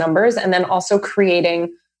engineering those numbers. And then also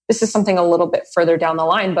creating, this is something a little bit further down the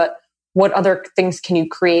line, but what other things can you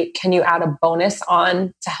create? Can you add a bonus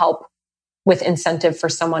on to help with incentive for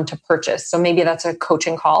someone to purchase? So maybe that's a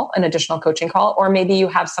coaching call, an additional coaching call, or maybe you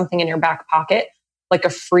have something in your back pocket, like a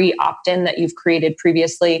free opt-in that you've created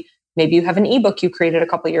previously. Maybe you have an ebook you created a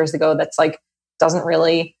couple of years ago that's like, doesn't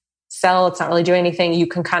really sell. It's not really doing anything. You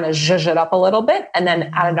can kind of zhuzh it up a little bit and then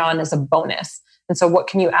add it on as a bonus. And so what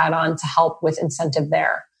can you add on to help with incentive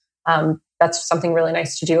there? That's something really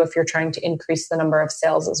nice to do if you're trying to increase the number of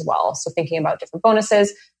sales as well. So thinking about different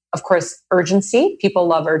bonuses, of course, urgency. People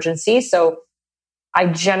love urgency. So I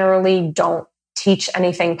generally don't teach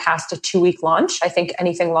anything past a 2-week launch. I think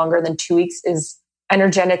anything longer than 2 weeks is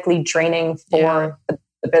energetically draining for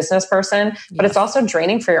the business person, but it's also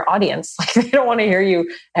draining for your audience. Like they don't want to hear you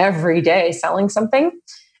every day selling something.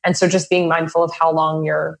 And so just being mindful of how long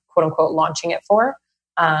you're quote unquote launching it for.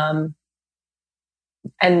 And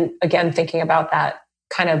again, thinking about that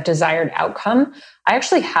kind of desired outcome. I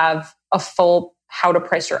actually have a full how to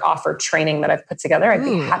price your offer training that I've put together. I'd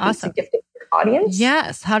be happy to gift it to your audience.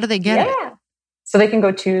 Yes. How do they get it? So they can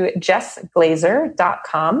go to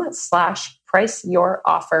jessglazer.com/price your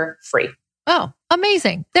offer free. Oh,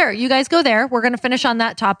 Amazing. There, you guys go there. We're going to finish on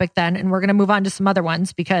that topic then, and we're going to move on to some other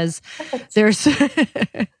ones because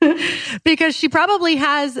because she probably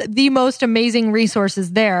has the most amazing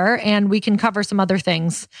resources there, and we can cover some other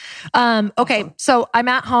things. Okay, awesome. So I'm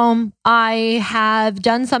at home. I have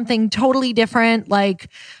done something totally different,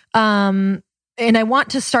 and I want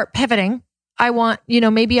to start pivoting. I want,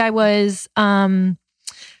 maybe I was,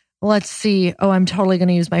 let's see. Oh, I'm totally going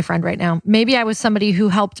to use my friend right now. Maybe I was somebody who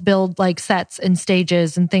helped build sets and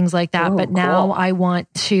stages and things like that. But now cool. I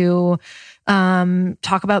want to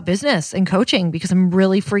talk about business and coaching because I'm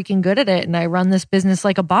really freaking good at it. And I run this business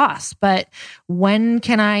like a boss. But when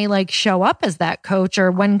can I show up as that coach,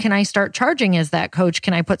 or when can I start charging as that coach?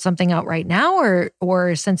 Can I put something out right now?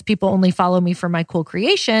 Or since people only follow me for my cool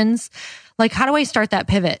creations, how do I start that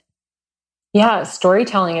pivot? Yeah,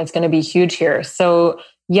 storytelling is going to be huge here. So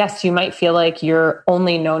yes, you might feel like you're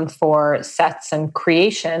only known for sets and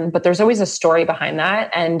creation, but there's always a story behind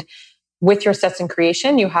that. And with your sets and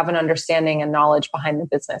creation, you have an understanding and knowledge behind the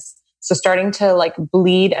business. So starting to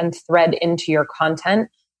bleed and thread into your content,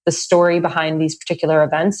 the story behind these particular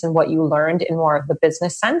events and what you learned in more of the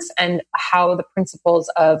business sense, and how the principles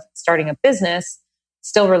of starting a business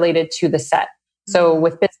still related to the set. So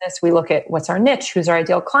with business, we look at what's our niche, who's our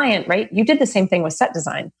ideal client, right? You did the same thing with set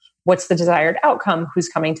design. What's the desired outcome? Who's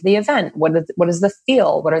coming to the event? What is the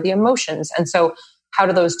feel? What are the emotions? And so how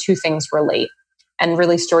do those two things relate? And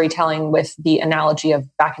really storytelling with the analogy of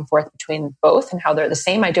back and forth between both and how they're the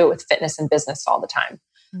same. I do it with fitness and business all the time.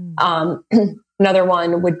 Another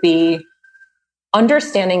one would be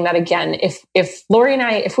understanding that, again, if Lori and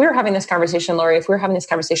I, if we were having this conversation, Lori, if we were having this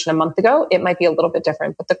conversation a month ago, it might be a little bit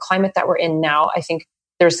different. But the climate that we're in now, I think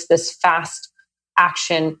there's this fast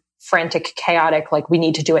action, frantic, chaotic, we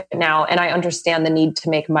need to do it now. And I understand the need to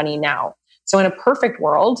make money now. So in a perfect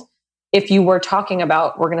world, if you were talking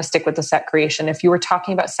about, we're going to stick with the set creation. If you were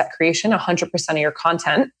talking about set creation, 100% of your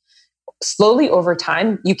content, slowly over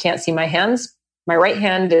time, you can't see my hands. My right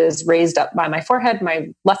hand is raised up by my forehead. My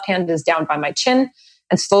left hand is down by my chin.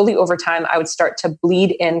 And slowly over time, I would start to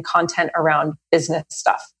bleed in content around business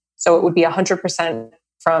stuff. So it would be 100%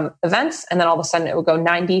 from events. And then all of a sudden it would go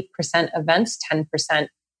 90% events, 10%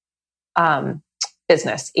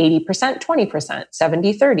 business, 80%, 20%,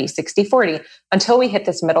 70, 30, 60, 40, until we hit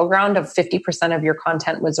this middle ground of 50% of your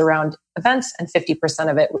content was around events and 50%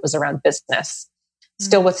 of it was around business,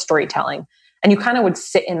 still with storytelling. And you kind of would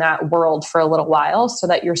sit in that world for a little while so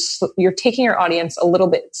that you're taking your audience a little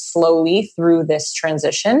bit slowly through this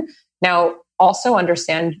transition. Now, also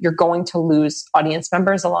understand you're going to lose audience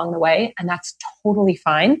members along the way, and that's totally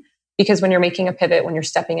fine, because when you're making a pivot, when you're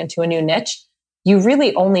stepping into a new niche, you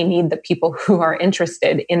really only need the people who are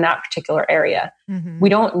interested in that particular area. Mm-hmm. We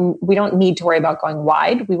don't need to worry about going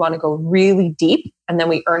wide. We want to go really deep, and then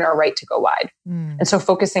we earn our right to go wide. And so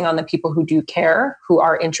focusing on the people who do care, who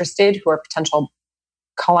are interested, who are potential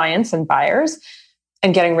clients and buyers,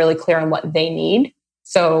 and getting really clear on what they need.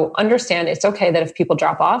 So understand it's okay that if people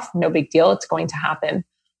drop off, no big deal. It's going to happen.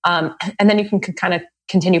 And then you can kind of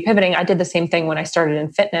continue pivoting. I did the same thing when I started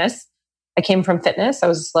in fitness. I came from fitness. I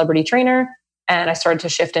was a celebrity trainer. And I started to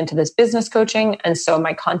shift into this business coaching. And so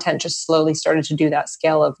my content just slowly started to do that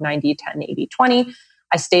scale of 90, 10, 80, 20.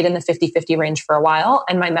 I stayed in the 50-50 range for a while.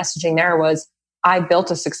 And my messaging there was, I built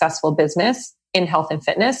a successful business in health and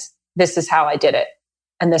fitness. This is how I did it.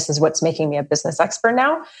 And this is what's making me a business expert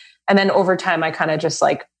now. And then over time, I kind of just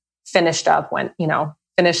finished up,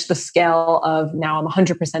 finished the scale of now I'm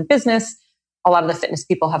 100% business. A lot of the fitness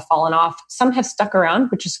people have fallen off. Some have stuck around,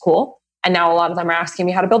 which is cool. And now a lot of them are asking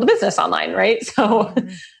me how to build a business online, right? So,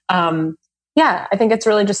 I think it's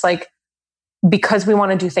really just because we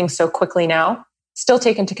want to do things so quickly now, still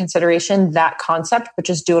take into consideration that concept, but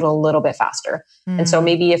just do it a little bit faster. And so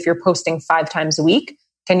maybe if you're posting 5 times a week,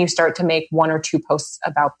 can you start to make 1 or 2 posts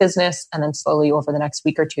about business? And then slowly over the next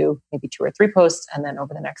week or 2, maybe 2 or 3 posts. And then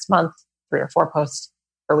over the next month, 3 or 4 posts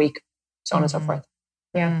per week, so on and so forth.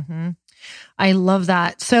 Yeah. Mm-hmm. I love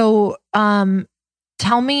that. So,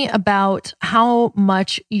 tell me about how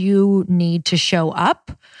much you need to show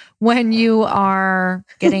up when you are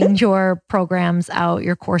getting your programs out,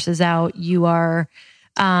 your courses out. You are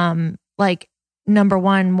number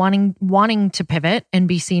one, wanting to pivot and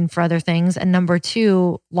be seen for other things. And number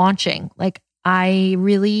 2, launching. I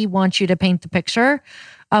really want you to paint the picture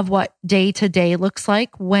of what day to day looks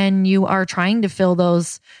like when you are trying to fill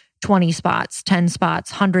those 20 spots, 10 spots,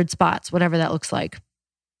 100 spots, whatever that looks like.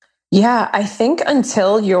 Yeah, I think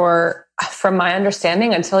from my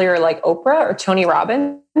understanding, until you're like Oprah or Tony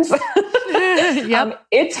Robbins,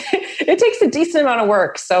 it takes a decent amount of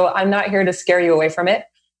work. So I'm not here to scare you away from it.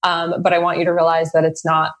 But I want you to realize that it's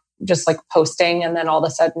not just like posting and then all of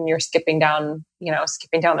a sudden you're skipping down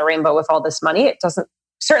the rainbow with all this money. It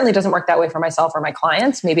certainly doesn't work that way for myself or my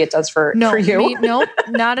clients. Maybe it does for you. No,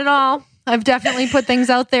 not at all. I've definitely put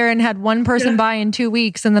things out there and had one person buy in 2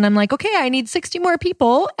 weeks. And then I'm like, okay, I need 60 more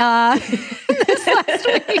people this last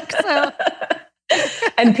week. So.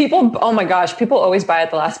 And people, oh my gosh, people always buy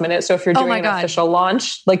at the last minute. So if you're doing an official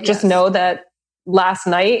launch, just know that last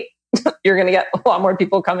night, you're going to get a lot more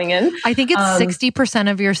people coming in. I think it's 60%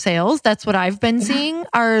 of your sales. That's what I've been seeing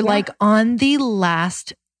are like on the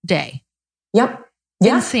last day. Yep.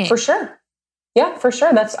 Yeah, insane. For sure. Yeah, for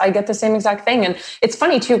sure. I get the same exact thing. And it's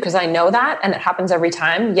funny too, because I know that and it happens every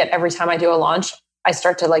time. Yet every time I do a launch, I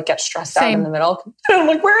start to like get stressed out in the middle. I'm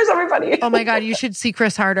like, where is everybody? Oh my God, you should see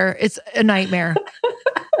Chris Harder. It's a nightmare.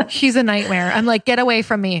 He's a nightmare. I'm like, get away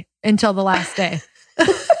from me until the last day.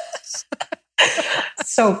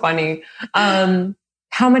 So funny.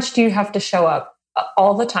 How much do you have to show up?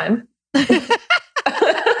 All the time.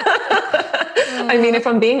 I mean, if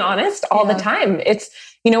I'm being honest, all the time. It's,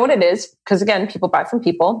 you know what it is? Because again, people buy from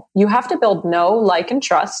people. You have to build know, like, and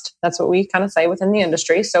trust. That's what we kind of say within the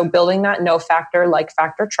industry. So building that know factor, like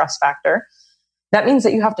factor, trust factor, that means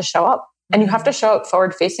that you have to show up. And you have to show up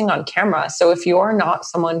forward facing on camera. So if you're not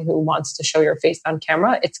someone who wants to show your face on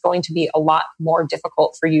camera, it's going to be a lot more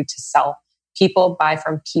difficult for you to sell. People buy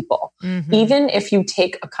from people. Mm-hmm. Even if you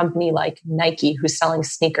take a company like Nike who's selling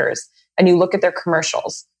sneakers and you look at their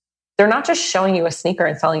commercials, they're not just showing you a sneaker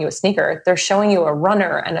and selling you a sneaker. They're showing you a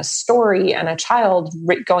runner and a story and a child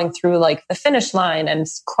going through like the finish line and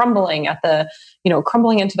crumbling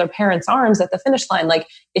into their parents' arms at the finish line. Like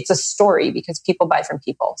it's a story because people buy from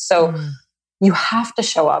people. So you have to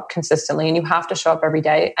show up consistently and you have to show up every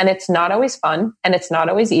day. And it's not always fun and it's not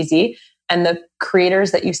always easy. And the creators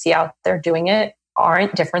that you see out there doing it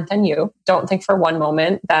aren't different than you. Don't think for one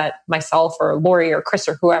moment that myself or Lori or Chris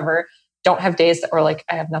or whoever don't have days that we're like,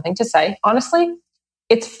 I have nothing to say. Honestly,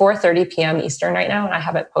 it's 4:30 p.m. Eastern right now and I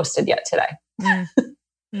haven't posted yet today.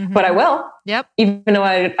 Mm-hmm. But I will. Yep. Even though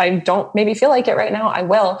I don't maybe feel like it right now, I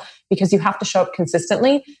will, because you have to show up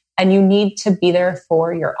consistently and you need to be there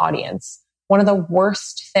for your audience. One of the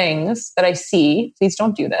worst things that I see, please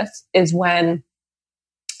don't do this, is when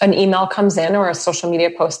an email comes in or a social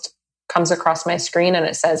media post comes across my screen and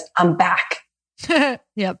it says, I'm back.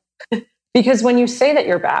 Yep. Because when you say that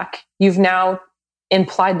you're back, you've now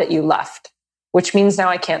implied that you left, which means now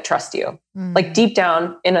I can't trust you. Like deep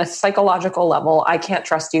down in a psychological level, I can't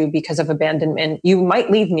trust you because of abandonment. You might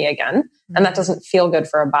leave me again, and that doesn't feel good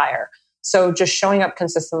for a buyer. So just showing up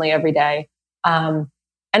consistently every day and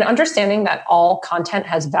understanding that all content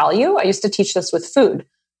has value. I used to teach this with food.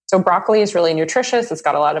 So broccoli is really nutritious. It's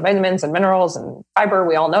got a lot of vitamins and minerals and fiber.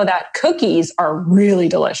 We all know that. Cookies are really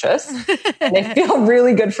delicious. And they feel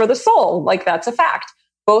really good for the soul. Like that's a fact.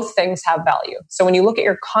 Both things have value. So when you look at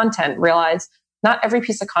your content, realize not every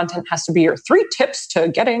piece of content has to be your 3 tips to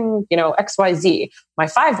getting, XYZ. My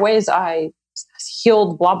 5 ways I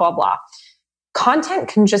healed blah, blah, blah. Content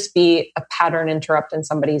can just be a pattern interrupt in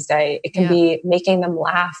somebody's day. It can be making them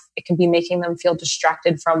laugh. It can be making them feel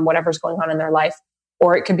distracted from whatever's going on in their life.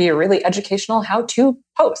 Or it could be a really educational how-to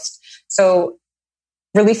post. So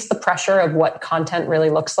release the pressure of what content really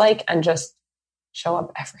looks like and just show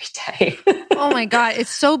up every day. Oh my God. It's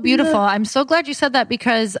so beautiful. I'm so glad you said that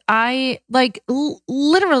because I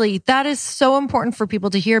literally, that is so important for people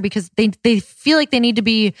to hear because they feel like they need to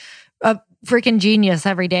be a freaking genius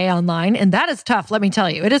every day online. And that is tough. Let me tell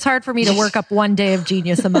you, it is hard for me to work up one day of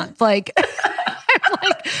genius a month. Like, I'm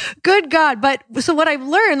like, good God. But so what I've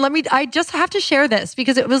learned, I just have to share this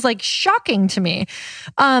because it was like shocking to me.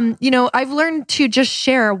 I've learned to just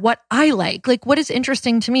share what I like what is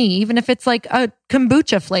interesting to me, even if it's like a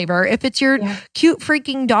kombucha flavor, if it's your cute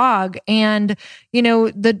freaking dog and,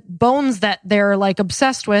 the bones that they're like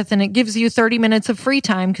obsessed with and it gives you 30 minutes of free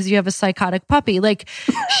time because you have a psychotic puppy, like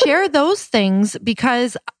share those things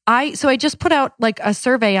because I just put out like a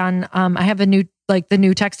survey on, I have the new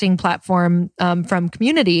texting platform from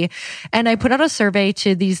Community. And I put out a survey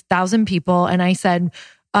to these 1,000 people. And I said,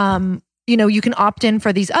 you can opt in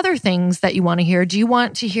for these other things that you want to hear. Do you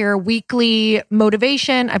want to hear weekly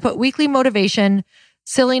motivation? I put weekly motivation,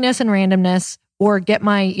 silliness and randomness, or get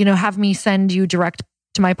my, have me send you direct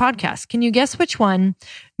to my podcast. Can you guess which one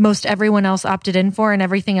most everyone else opted in for and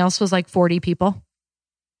everything else was like 40 people?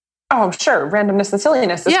 Oh, sure. Randomness and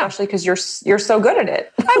silliness, especially because you're so good at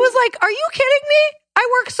it. I was like, are you kidding me? I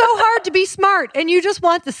work so hard to be smart and you just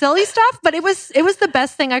want the silly stuff. But it was the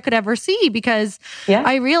best thing I could ever see because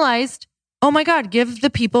I realized oh my God, give the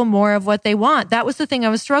people more of what they want. That was the thing I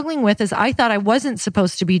was struggling with, is I thought I wasn't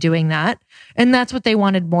supposed to be doing that. And that's what they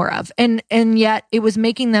wanted more of. And yet it was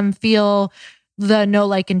making them feel the know,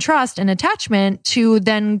 like, and trust and attachment to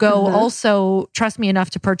then go also trust me enough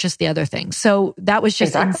to purchase the other things. So that was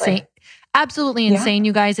just insane. Absolutely insane,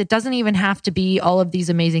 you guys. It doesn't even have to be all of these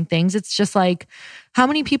amazing things. It's just like, how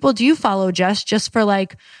many people do you follow, Jess, just for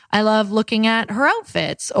like, I love looking at her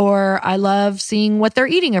outfits, or I love seeing what they're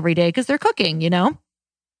eating every day because they're cooking, you know?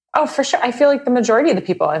 Oh, for sure. I feel like the majority of the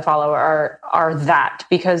people I follow are that,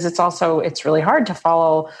 because it's really hard to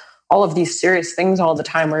follow all of these serious things all the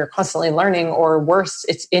time where you're constantly learning, or worse,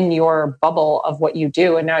 it's in your bubble of what you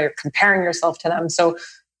do. And now you're comparing yourself to them. So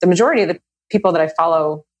the majority of the people that I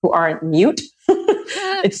follow who aren't mute,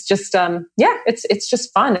 it's just, it's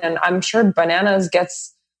just fun. And I'm sure Bananas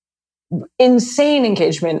gets insane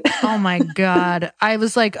engagement. Oh my God. I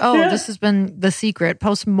was like, this has been the secret.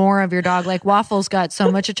 Post more of your dog. Like Waffles got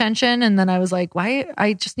so much attention. And then I was like, why?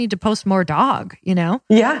 I just need to post more dog, you know?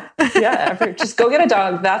 Yeah. Just go get a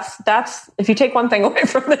dog. That's if you take one thing away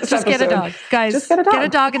from this just episode, get a dog. Guys, just get a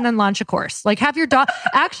dog and then launch a course. Like have your dog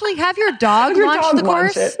launch the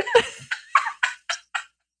course.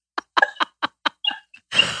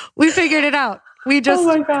 We figured it out.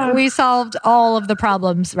 We solved all of the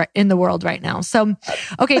problems in the world right now. So,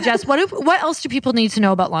 okay, Jess, what else do people need to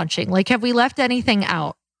know about launching? Like, have we left anything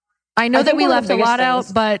out? I know that we left a lot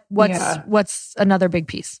out, but what's another big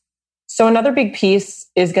piece? So another big piece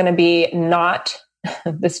is going to be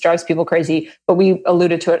this drives people crazy, but we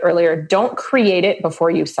alluded to it earlier. Don't create it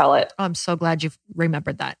before you sell it. Oh, I'm so glad you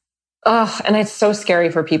remembered that. And it's so scary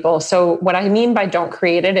for people. So what I mean by don't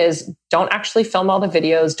create it is don't actually film all the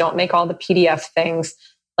videos. Don't make all the PDF things.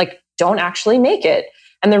 Like, don't actually make it.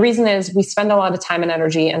 And the reason is we spend a lot of time and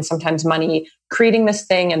energy and sometimes money creating this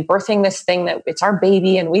thing and birthing this thing that it's our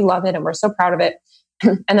baby and we love it and we're so proud of it.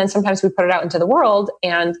 And then sometimes we put it out into the world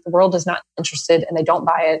and the world is not interested and they don't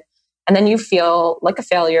buy it. And then you feel like a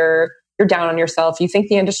failure. You're down on yourself. You think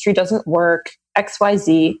the industry doesn't work,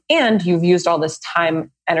 XYZ, and you've used all this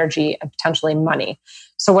time, energy, and potentially money.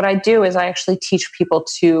 So what I do is I actually teach people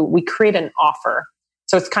we create an offer.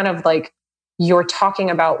 So it's kind of like you're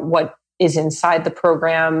talking about what is inside the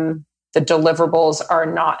program. The deliverables are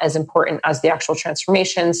not as important as the actual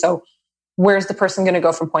transformation. So where's the person going to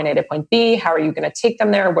go from point A to point B? How are you going to take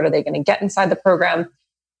them there? What are they going to get inside the program?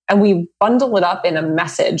 And we bundle it up in a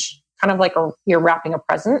message, kind of like you're wrapping a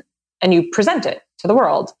present, and you present it to the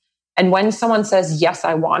world. And when someone says, yes,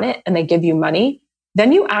 I want it, and they give you money,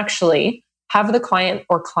 then you actually have the client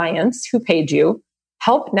or clients who paid you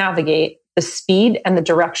help navigate the speed and the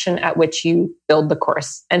direction at which you build the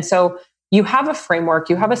course. And so you have a framework,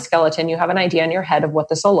 you have a skeleton, you have an idea in your head of what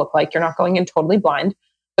this will look like. You're not going in totally blind,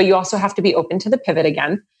 but you also have to be open to the pivot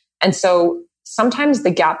again. And so sometimes the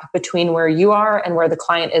gap between where you are and where the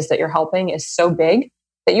client is that you're helping is so big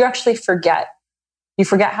that you actually forget. You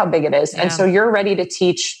forget how big it is. Yeah. And so you're ready to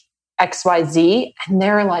teach XYZ and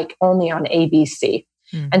they're like only on ABC.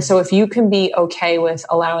 Mm-hmm. And so if you can be okay with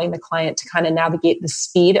allowing the client to kind of navigate the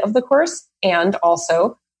speed of the course, and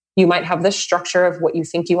also you might have this structure of what you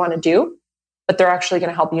think you want to do, but they're actually going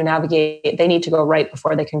to help you navigate. They need to go right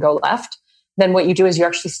before they can go left. Then what you do is you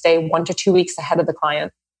actually stay 1 to 2 weeks ahead of the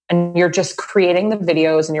client and you're just creating the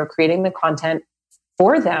videos and you're creating the content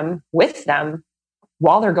for them, with them,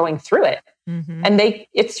 while they're going through it. Mm-hmm. And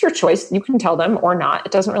it's your choice. You can tell them or not.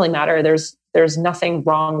 It doesn't really matter. There's nothing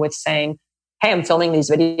wrong with saying, hey, I'm filming these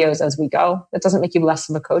videos as we go. That doesn't make you less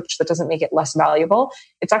of a coach. That doesn't make it less valuable.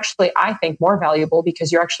 It's actually, I think, more valuable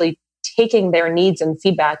because you're actually taking their needs and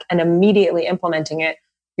feedback and immediately implementing it.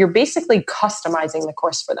 You're basically customizing the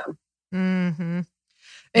course for them. Mm-hmm.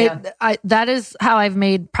 Yeah. That is how I've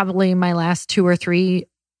made probably my last 2 or 3,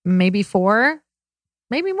 maybe 4,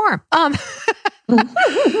 maybe more. And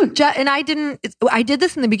I did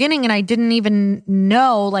this in the beginning and I didn't even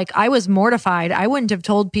know, like I was mortified. I wouldn't have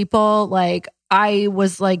told people, like I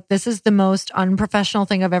was like, this is the most unprofessional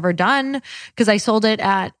thing I've ever done. Cause I sold it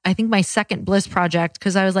at, I think my second Bliss project.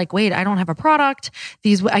 Cause I was like, wait, I don't have a product.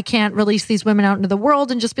 I can't release these women out into the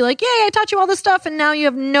world and just be like, yay, I taught you all this stuff. And now you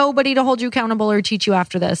have nobody to hold you accountable or teach you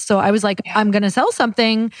after this. So I was like, I'm going to sell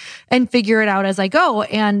something and figure it out as I go.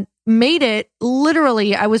 And made it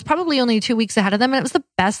literally, I was probably only 2 weeks ahead of them. And it was the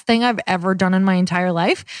best thing I've ever done in my entire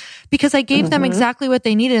life because I gave them exactly what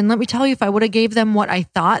they needed. And let me tell you, if I would have gave them what I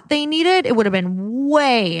thought they needed, it would have been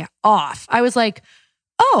way off. I was like,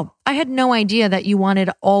 oh, I had no idea that you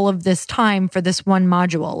wanted all of this time for this one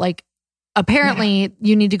module. Like apparently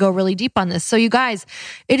you need to go really deep on this. So you guys,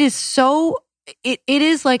 it is so it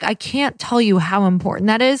is like, I can't tell you how important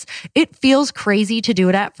that is. It feels crazy to do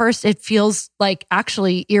it at first. It feels like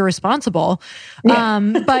actually irresponsible. Yeah.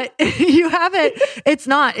 But you have it. It's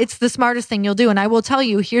not. It's the smartest thing you'll do. And I will tell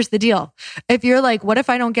you, here's the deal. If you're like, what if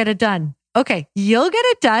I don't get it done? Okay, you'll get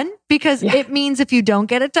it done because it means if you don't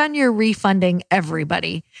get it done, you're refunding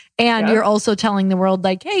everybody. And you're also telling the world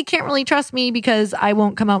like, hey, you can't really trust me because I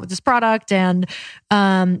won't come out with this product. And,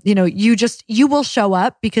 you will show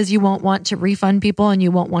up because you won't want to refund people and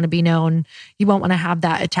you won't want to be known. You won't want to have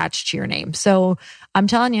that attached to your name. So I'm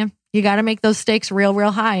telling you, you got to make those stakes real,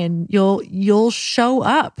 real high and you'll show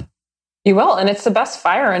up. You will. And it's the best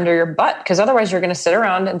fire under your butt because otherwise you're going to sit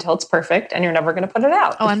around until it's perfect and you're never going to put it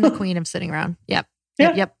out. Oh, I'm the queen of sitting around. Yep.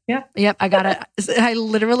 Yep. I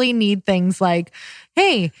literally need things like,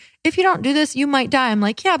 hey, if you don't do this, you might die. I'm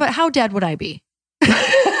like, yeah, but how dead would I be?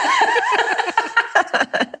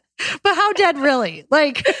 But how dead really?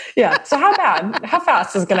 Like, yeah. So how bad? How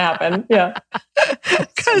fast is going to happen? Yeah.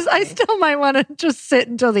 Because I still might want to just sit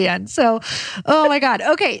until the end. So, oh my God.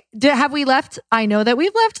 Okay. Have we left? I know that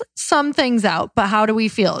we've left some things out, but how do we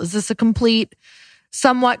feel? Is this a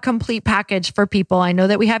somewhat complete package for people? I know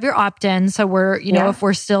that we have your opt-in. So we're, if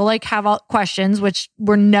we're still like have all questions, which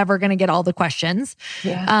we're never going to get all the questions.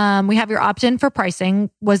 Yeah. We have your opt-in for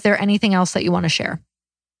pricing. Was there anything else that you want to share?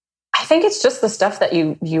 I think it's just the stuff that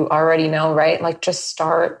you already know, right? Like just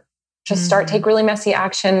start, take really messy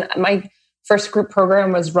action. My first group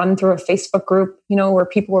program was run through a Facebook group, where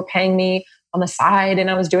people were paying me on the side and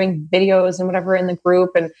I was doing videos and whatever in the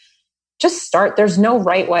group, and just start. There's no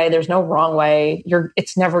right way. There's no wrong way.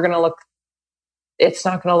 It's not going to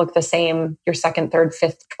look the same your second, third,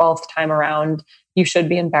 fifth, 12th time around. You should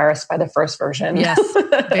be embarrassed by the first version. Yes.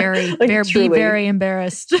 Be very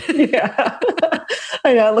embarrassed. Yeah.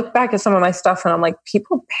 I know. I look back at some of my stuff and I'm like,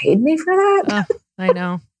 people paid me for that? I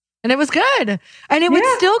know. And it was good. And it would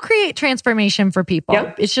still create transformation for people.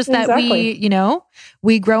 Yep, it's just that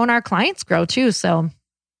we grow and our clients grow too. So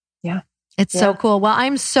it's so cool. Well,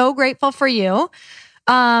 I'm so grateful for you.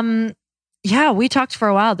 We talked for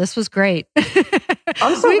a while. This was great.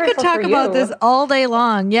 I'm so we could talk about this all day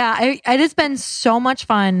long. Yeah. It has been so much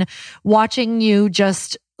fun watching you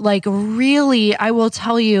just like really, I will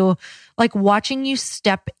tell you, like watching you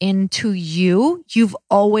step into you've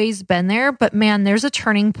always been there, but man, there's a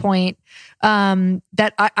turning point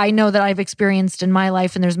that I know that I've experienced in my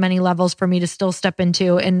life, and there's many levels for me to still step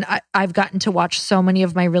into. And I've gotten to watch so many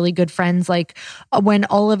of my really good friends, like when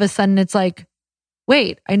all of a sudden it's like,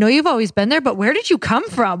 wait, I know you've always been there, but where did you come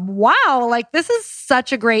from? Wow. Like this is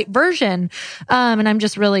such a great version. And I'm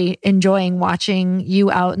just really enjoying watching you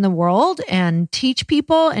out in the world and teach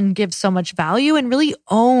people and give so much value and really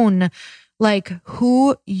own like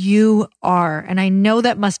who you are. And I know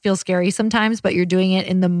that must feel scary sometimes, but you're doing it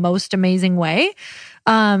in the most amazing way.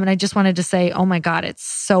 And I just wanted to say, oh my God, it's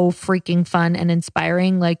so freaking fun and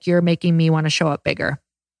inspiring. Like you're making me want to show up bigger.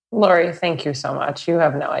 Lori, thank you so much. You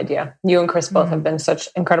have no idea. You and Chris both have been such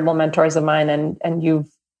incredible mentors of mine, and you've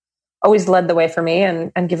always led the way for me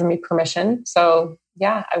and given me permission. So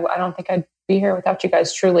yeah, I don't think I'd be here without you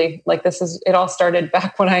guys. Truly, like it all started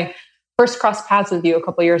back when I first crossed paths with you a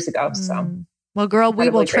couple years ago. So, well, girl, we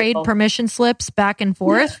will trade permission slips back and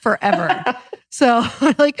forth forever. So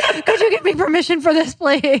like, could you give me permission for this,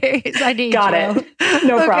 please? I need Got it.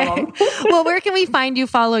 No problem. Well, where can we find you,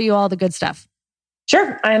 follow you, all the good stuff?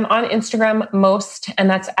 Sure. I'm on Instagram most, and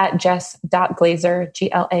that's at jess.glazer,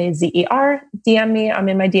 Glazer. DM me. I'm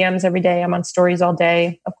in my DMs every day. I'm on stories all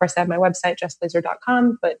day. Of course, I have my website,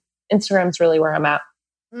 jessglazer.com, but Instagram's really where I'm at.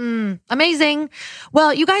 Amazing.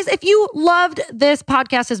 Well, you guys, if you loved this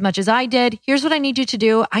podcast as much as I did, here's what I need you to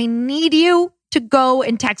do. I need you to go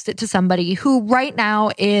and text it to somebody who right now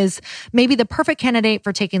is maybe the perfect candidate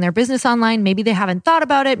for taking their business online. Maybe they haven't thought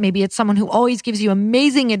about it. Maybe it's someone who always gives you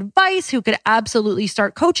amazing advice, who could absolutely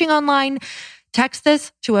start coaching online. Text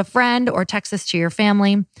this to a friend or text this to your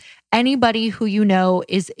family. Anybody who you know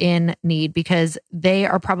is in need, because they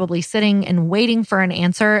are probably sitting and waiting for an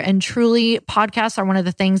answer. And truly, podcasts are one of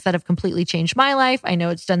the things that have completely changed my life. I know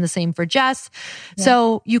it's done the same for Jess. Yeah.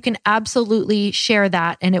 So you can absolutely share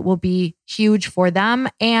that, and it will be huge for them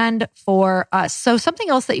and for us. So something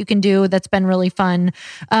else that you can do that's been really fun,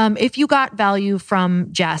 if you got value from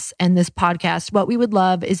Jess and this podcast, what we would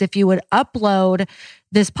love is if you would upload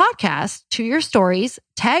this podcast to your stories,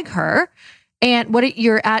 tag her. And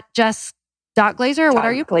you're at Jess.Glazer, or what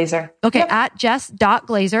are you? Glazer. Okay, yep. At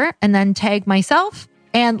Jess.Glazer, and then tag myself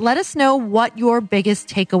and let us know what your biggest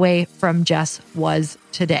takeaway from Jess was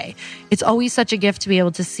today. It's always such a gift to be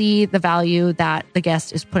able to see the value that the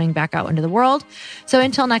guest is putting back out into the world. So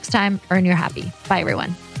until next time, earn your happy. Bye,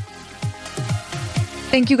 everyone.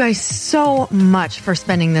 Thank you guys so much for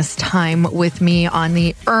spending this time with me on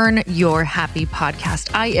the Earn Your Happy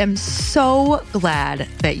podcast. I am so glad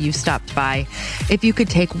that you stopped by. If you could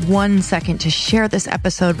take 1 second to share this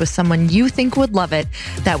episode with someone you think would love it,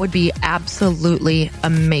 that would be absolutely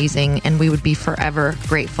amazing, and we would be forever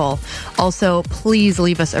grateful. Also, please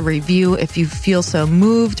leave us a review if you feel so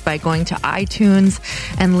moved by going to iTunes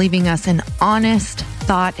and leaving us an honest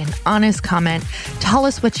thought, an honest comment. Tell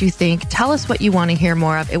us what you think. Tell us what you want to hear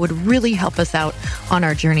more of. It would really help us out on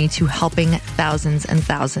our journey to helping thousands and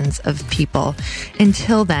thousands of people.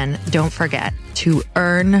 Until then, don't forget to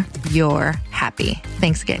earn your happy.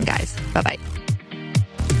 Thanks again, guys. Bye-bye.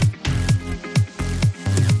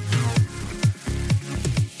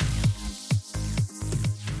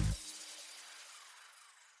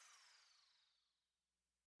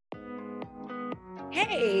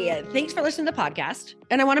 Hey, thanks for listening to the podcast.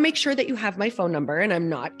 And I want to make sure that you have my phone number, and I'm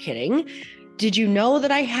not kidding. Did you know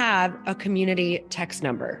that I have a community text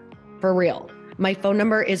number? For real. My phone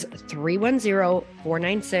number is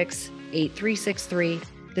 310-496-8363.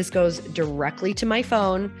 This goes directly to my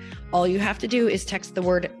phone. All you have to do is text the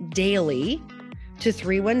word daily to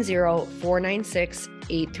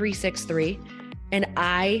 310-496-8363. And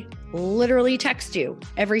I literally text you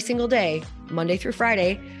every single day, Monday through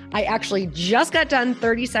Friday. I actually just got done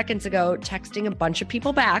 30 seconds ago texting a bunch of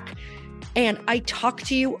people back, and I talk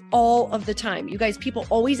to you all of the time. You guys, people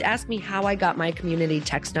always ask me how I got my community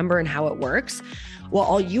text number and how it works. Well,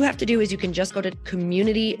 all you have to do is you can just go to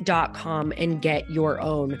community.com and get your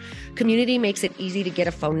own. Community makes it easy to get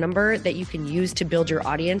a phone number that you can use to build your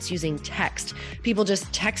audience using text. People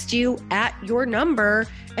just text you at your number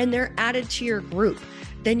and they're added to your group.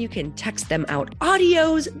 Then you can text them out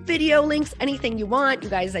audios, video links, anything you want. You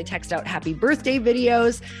guys, I text out happy birthday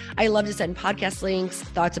videos. I love to send podcast links,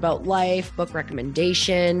 thoughts about life, book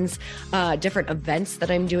recommendations, different events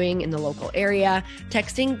that I'm doing in the local area.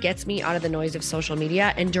 Texting gets me out of the noise of social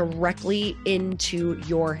media and directly into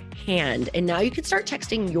your hand. And now you can start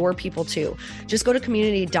texting your people too. Just go to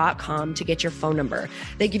community.com to get your phone number.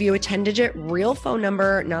 They give you a 10-digit real phone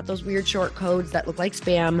number, not those weird short codes that look like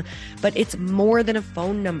spam, but it's more than a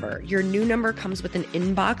phone number. Your new number comes with an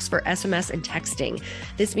inbox for SMS and texting.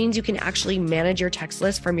 This means you can actually manage your text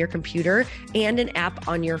list from your computer and an app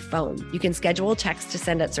on your phone. You can schedule text to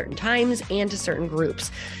send at certain times and to certain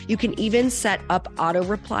groups. You can even set up auto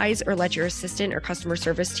replies or let your assistant or customer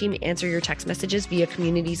service team answer your text messages via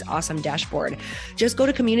Community's awesome dashboard. Just go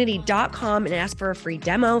to community.com and ask for a free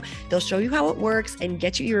demo. They'll show you how it works and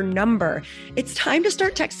get you your number. It's time to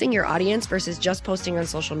start texting your audience versus just posting on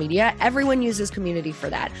social media. Everyone uses Community for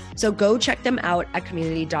that. So go check them out at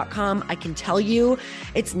community.com. I can tell you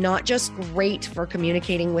it's not just great for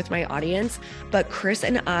communicating with my audience, but Chris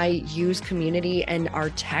and I use Community and our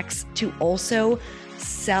texts to also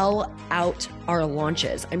sell out our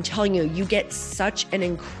launches. I'm telling you, you get such an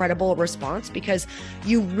incredible response because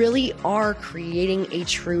you really are creating a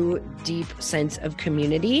true, deep sense of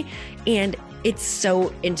community. And it's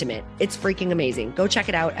so intimate. It's freaking amazing. Go check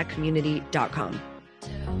it out at community.com.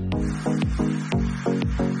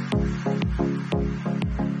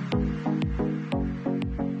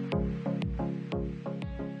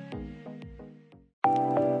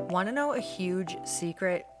 Want to know a huge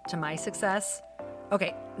secret to my success?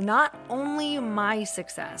 Okay, not only my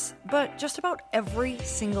success, but just about every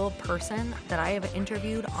single person that I have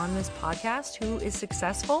interviewed on this podcast who is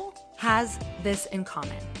successful has this in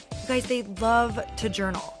common. You guys, they love to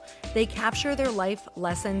journal. They capture their life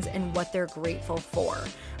lessons and what they're grateful for.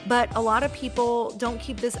 But a lot of people don't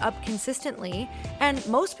keep this up consistently. And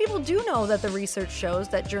most people do know that the research shows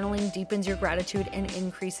that journaling deepens your gratitude and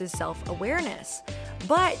increases self-awareness.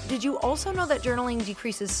 But did you also know that journaling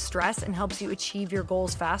decreases stress and helps you achieve your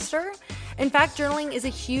goals faster? In fact, journaling is a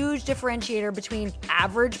huge differentiator between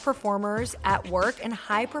average performers at work and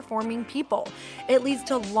high-performing people. It leads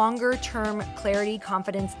to longer-term clarity,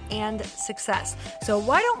 confidence, and success. So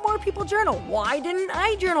why don't more people journal? Why didn't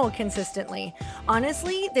I journal consistently?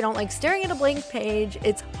 Honestly, they don't like staring at a blank page.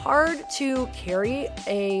 It's hard to carry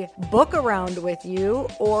a book around with you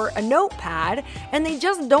or a notepad, and they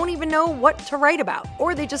just don't even know what to write about,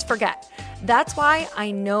 or they just forget. That's why I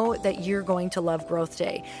know that you're going to love Growth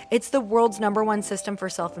Day. It's the world's #1 system for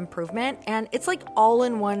self-improvement, and it's like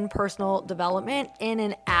all-in-one personal development in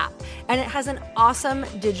an app. And it has an awesome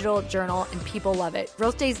digital journal, and people love it.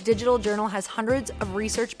 Growth Day's digital journal has hundreds of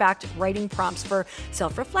research-backed writing prompts for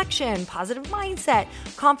self-reflection, positive mindset,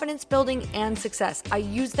 confidence building, and success. I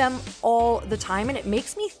use them all the time, and it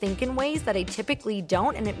makes me think in ways that I typically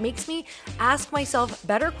don't, and it makes me ask myself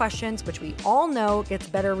better questions, which we all know gets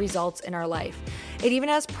better results in our life. It even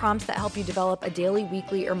has prompts that help you develop a daily,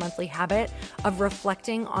 weekly, or monthly habit of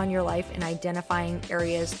reflecting on your life and identifying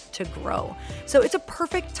areas to grow. So it's a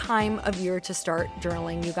perfect time of year to start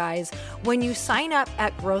journaling, you guys. When you sign up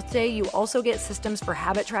at Growth Day, you also get systems for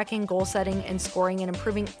habit tracking, goal setting, and scoring, and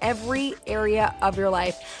improving every area of your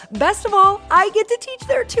life. Best of all, I get to teach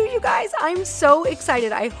there too, you guys. I'm so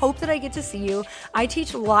excited. I hope that I get to see you. I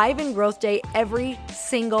teach live in Growth Day every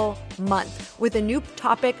single month with a new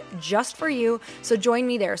topic just for you. So join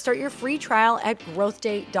me there. Start your free trial at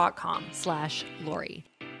growthday.com/Lori.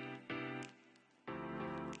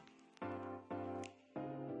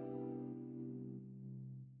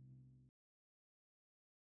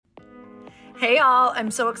 Hey y'all,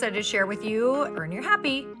 I'm so excited to share with you, Earn Your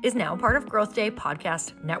Happy is now part of Growth Day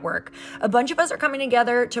Podcast Network. A bunch of us are coming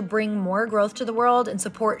together to bring more growth to the world and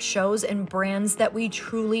support shows and brands that we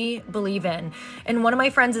truly believe in. And one of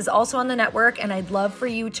my friends is also on the network, and I'd love for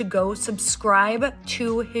you to go subscribe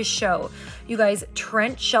to his show. You guys,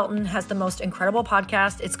 Trent Shelton has the most incredible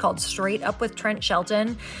podcast. It's called Straight Up with Trent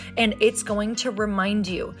Shelton, and it's going to remind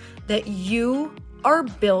you that you are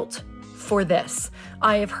built for this.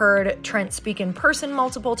 I have heard Trent speak in person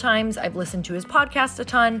multiple times. I've listened to his podcast a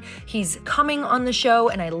ton. He's coming on the show,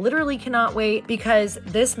 and I literally cannot wait because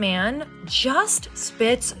this man just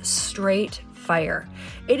spits straight fire.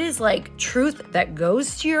 It is like truth that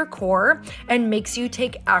goes to your core and makes you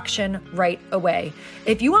take action right away.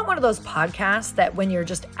 If you want one of those podcasts that when you're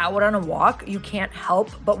just out on a walk, you can't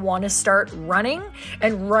help but want to start running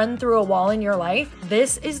and run through a wall in your life,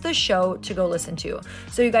 this is the show to go listen to.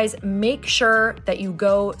 So you guys, make sure that you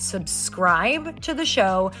go subscribe to the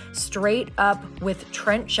show, Straight Up with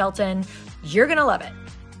Trent Shelton. You're going to love it.